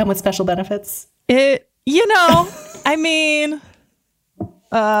 Does it come with special benefits? I mean,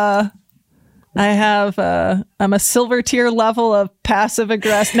 I have, I'm a silver tier level of passive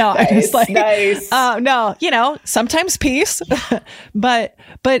aggressive. No, nice, I'm just like, no, sometimes peace, but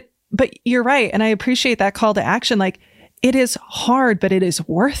you're right. And I appreciate that call to action. Like, it is hard, but it is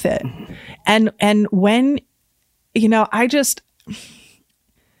worth it. And when, I just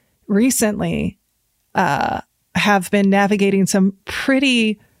recently, have been navigating some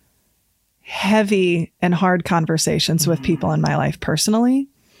pretty heavy and hard conversations with people in my life personally.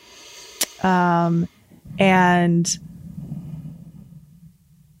 And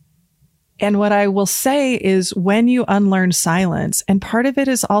what I will say is when you unlearn silence, and part of it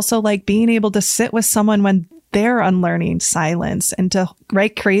is also like being able to sit with someone when they're unlearning silence and to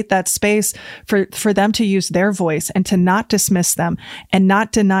create that space for them to use their voice and to not dismiss them and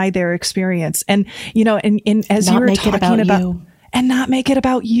not deny their experience. And, and as you were talking about and not make it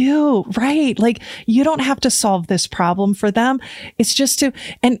about you, right? Like you don't have to solve this problem for them. It's just to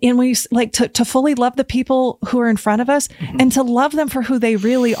fully love the people who are in front of us and to love them for who they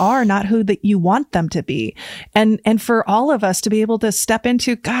really are, not who that you want them to be. And for all of us to be able to step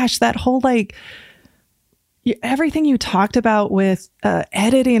into, gosh, that whole everything you talked about with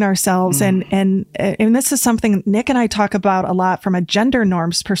editing ourselves and this is something Nick and I talk about a lot from a gender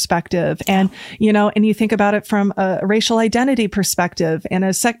norms perspective, and and you think about it from a racial identity perspective and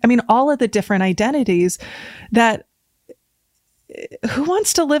all of the different identities that who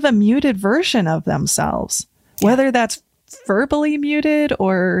wants to live a muted version of themselves, whether that's verbally muted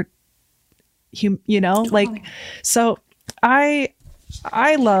or totally. So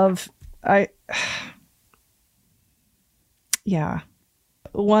yeah.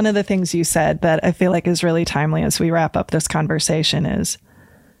 One of the things you said that I feel like is really timely as we wrap up this conversation is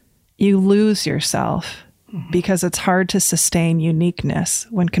you lose yourself because it's hard to sustain uniqueness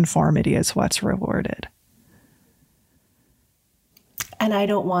when conformity is what's rewarded. And I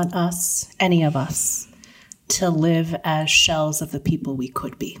don't want any of us, to live as shells of the people we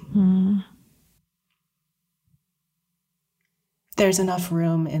could be. There's enough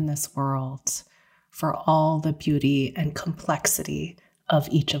room in this world for all the beauty and complexity of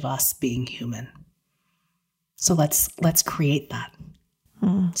each of us being human. So let's create that,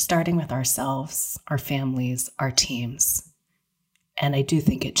 starting with ourselves, our families, our teams. And I do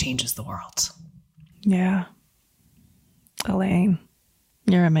think it changes the world. Yeah. Elaine,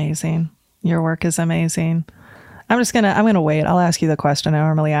 you're amazing. Your work is amazing. I'm going to wait. I'll ask you the question I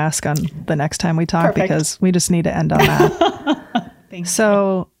normally ask on the next time we talk. Perfect. Because we just need to end on that. Thanks.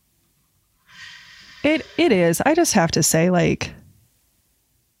 So it is. I just have to say,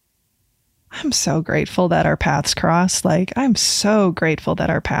 I'm so grateful that our paths crossed. I'm so grateful that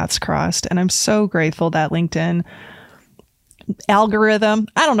our paths crossed. And I'm so grateful that LinkedIn algorithm,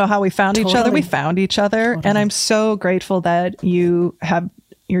 I don't know how we found each other. We found each other. Totally. And I'm so grateful that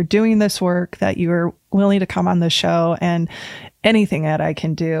you're doing this work, that you're willing to come on the show, and anything that I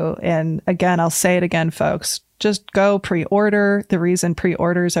can do. And again, I'll say it again, folks, just go pre-order. The reason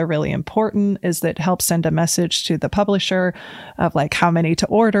pre-orders are really important is that it helps send a message to the publisher of how many to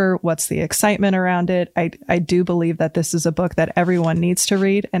order, what's the excitement around it. I do believe that this is a book that everyone needs to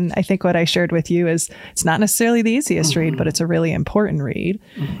read. And I think what I shared with you is it's not necessarily the easiest read, but it's a really important read.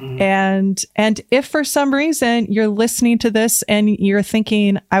 And if for some reason you're listening to this and you're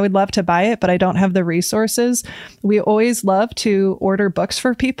thinking, I would love to buy it, but I don't have the resources, we always love to order books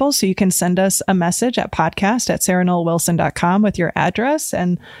for people. So you can send us a message at podcast@sarahnoelwilson.com with your address.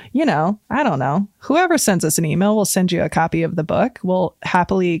 And, I don't know, whoever sends us an email, we'll send you a copy of the book. We'll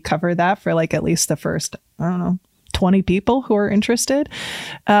happily cover that for at least the first, 20 people who are interested.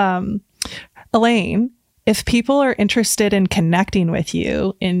 Elaine, if people are interested in connecting with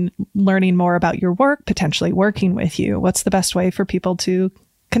you, in learning more about your work, potentially working with you, what's the best way for people to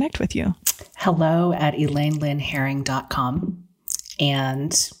connect with you? hello@ElaineLynnHerring.com.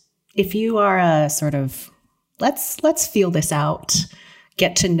 And if you are a sort of let's feel this out,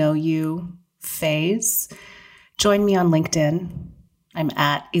 get to know you phase, join me on LinkedIn. I'm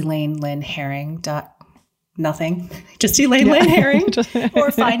at Elaine Lynn Herring. Nothing, just Elaine Lynn Herring.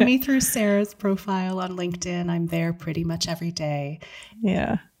 Or find me through Sarah's profile on LinkedIn. I'm there pretty much every day.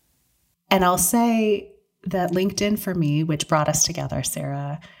 Yeah. And I'll say that LinkedIn for me, which brought us together,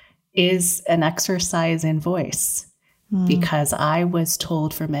 Sarah, is an exercise in voice. Because I was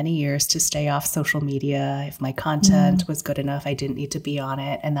told for many years to stay off social media. If my content was good enough, I didn't need to be on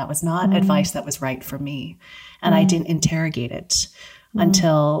it. And that was not advice that was right for me. And I didn't interrogate it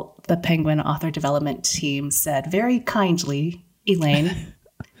until the Penguin Author Development Team said very kindly, Elaine,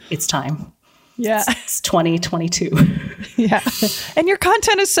 it's time. Yeah. It's 2022. Yeah. And your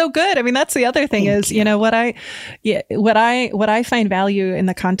content is so good. I mean, that's the other thing is, what I find value in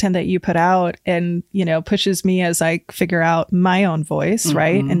the content that you put out and, pushes me as I figure out my own voice,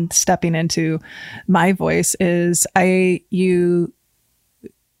 right? And stepping into my voice is you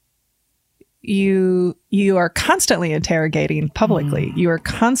are constantly interrogating publicly. You are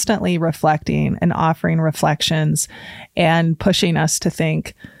constantly reflecting and offering reflections and pushing us to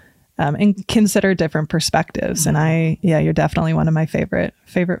think and consider different perspectives. And you're definitely one of my favorite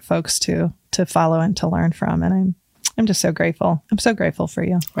folks to follow and to learn from. And I'm just so grateful. I'm so grateful for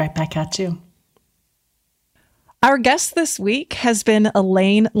you. Right back at you. Our guest this week has been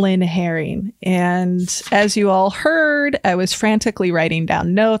Elaine Lynn Herring. And as you all heard, I was frantically writing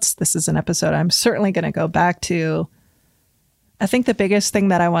down notes. This is an episode I'm certainly going to go back to. I think the biggest thing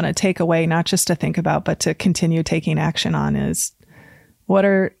that I want to take away, not just to think about, but to continue taking action on, is what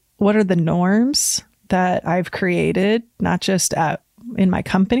are the norms that I've created, not just in my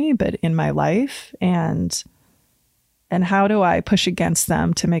company, but in my life, and how do I push against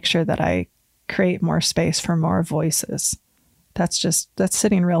them to make sure that I create more space for more voices. That's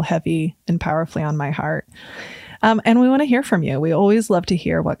sitting real heavy and powerfully on my heart. And we want to hear from you. We always love to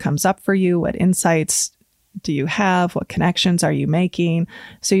hear what comes up for you, what insights do you have, what connections are you making?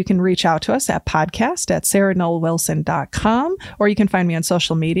 So you can reach out to us at podcast@sarahnoelwilson.com, or you can find me on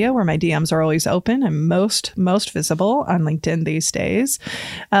social media where my DMs are always open. I'm most visible on LinkedIn these days.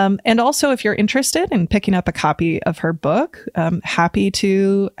 And also, if you're interested in picking up a copy of her book, happy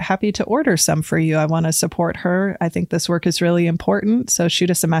to order some for you. I want to support her. I think this work is really important. So shoot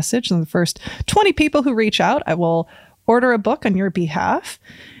us a message, and the first 20 people who reach out, I will order a book on your behalf.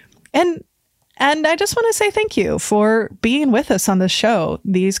 And I just want to say thank you for being with us on the show.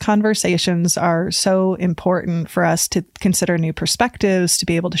 These conversations are so important for us to consider new perspectives, to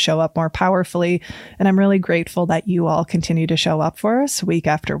be able to show up more powerfully. And I'm really grateful that you all continue to show up for us week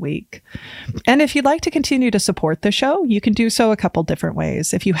after week. And if you'd like to continue to support the show, you can do so a couple different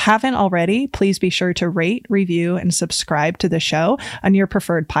ways. If you haven't already, please be sure to rate, review, and subscribe to the show on your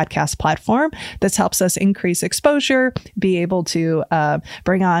preferred podcast platform. This helps us increase exposure, be able to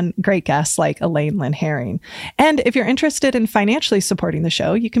bring on great guests like Elaine Lynn Herring. And if you're interested in financially supporting the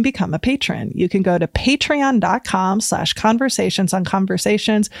show, you can become a patron. You can go to patreon.com/conversations on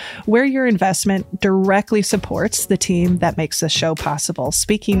conversations, where your investment directly supports the team that makes this show possible.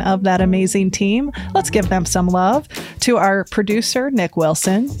 Speaking of that amazing team, let's give them some love. To our producer, Nick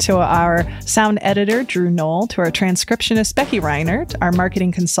Wilson, to our sound editor, Drew Knoll, to our transcriptionist, Becky Reinert, our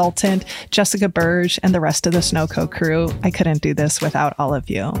marketing consultant, Jessica Burge, and the rest of the Snowco crew. I couldn't do this without all of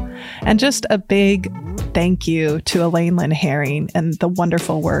you. And just a big thank you to Elaine Lynn Herring and the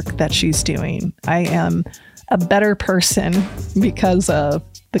wonderful work that she's doing. I am a better person because of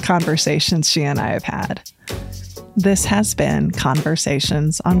the conversations she and I have had. This has been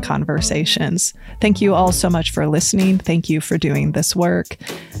Conversations on Conversations. Thank you all so much for listening. Thank you for doing this work.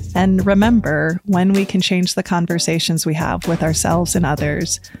 And remember, when we can change the conversations we have with ourselves and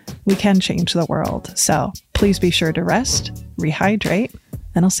others, we can change the world. So please be sure to rest, rehydrate,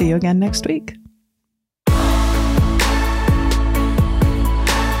 and I'll see you again next week.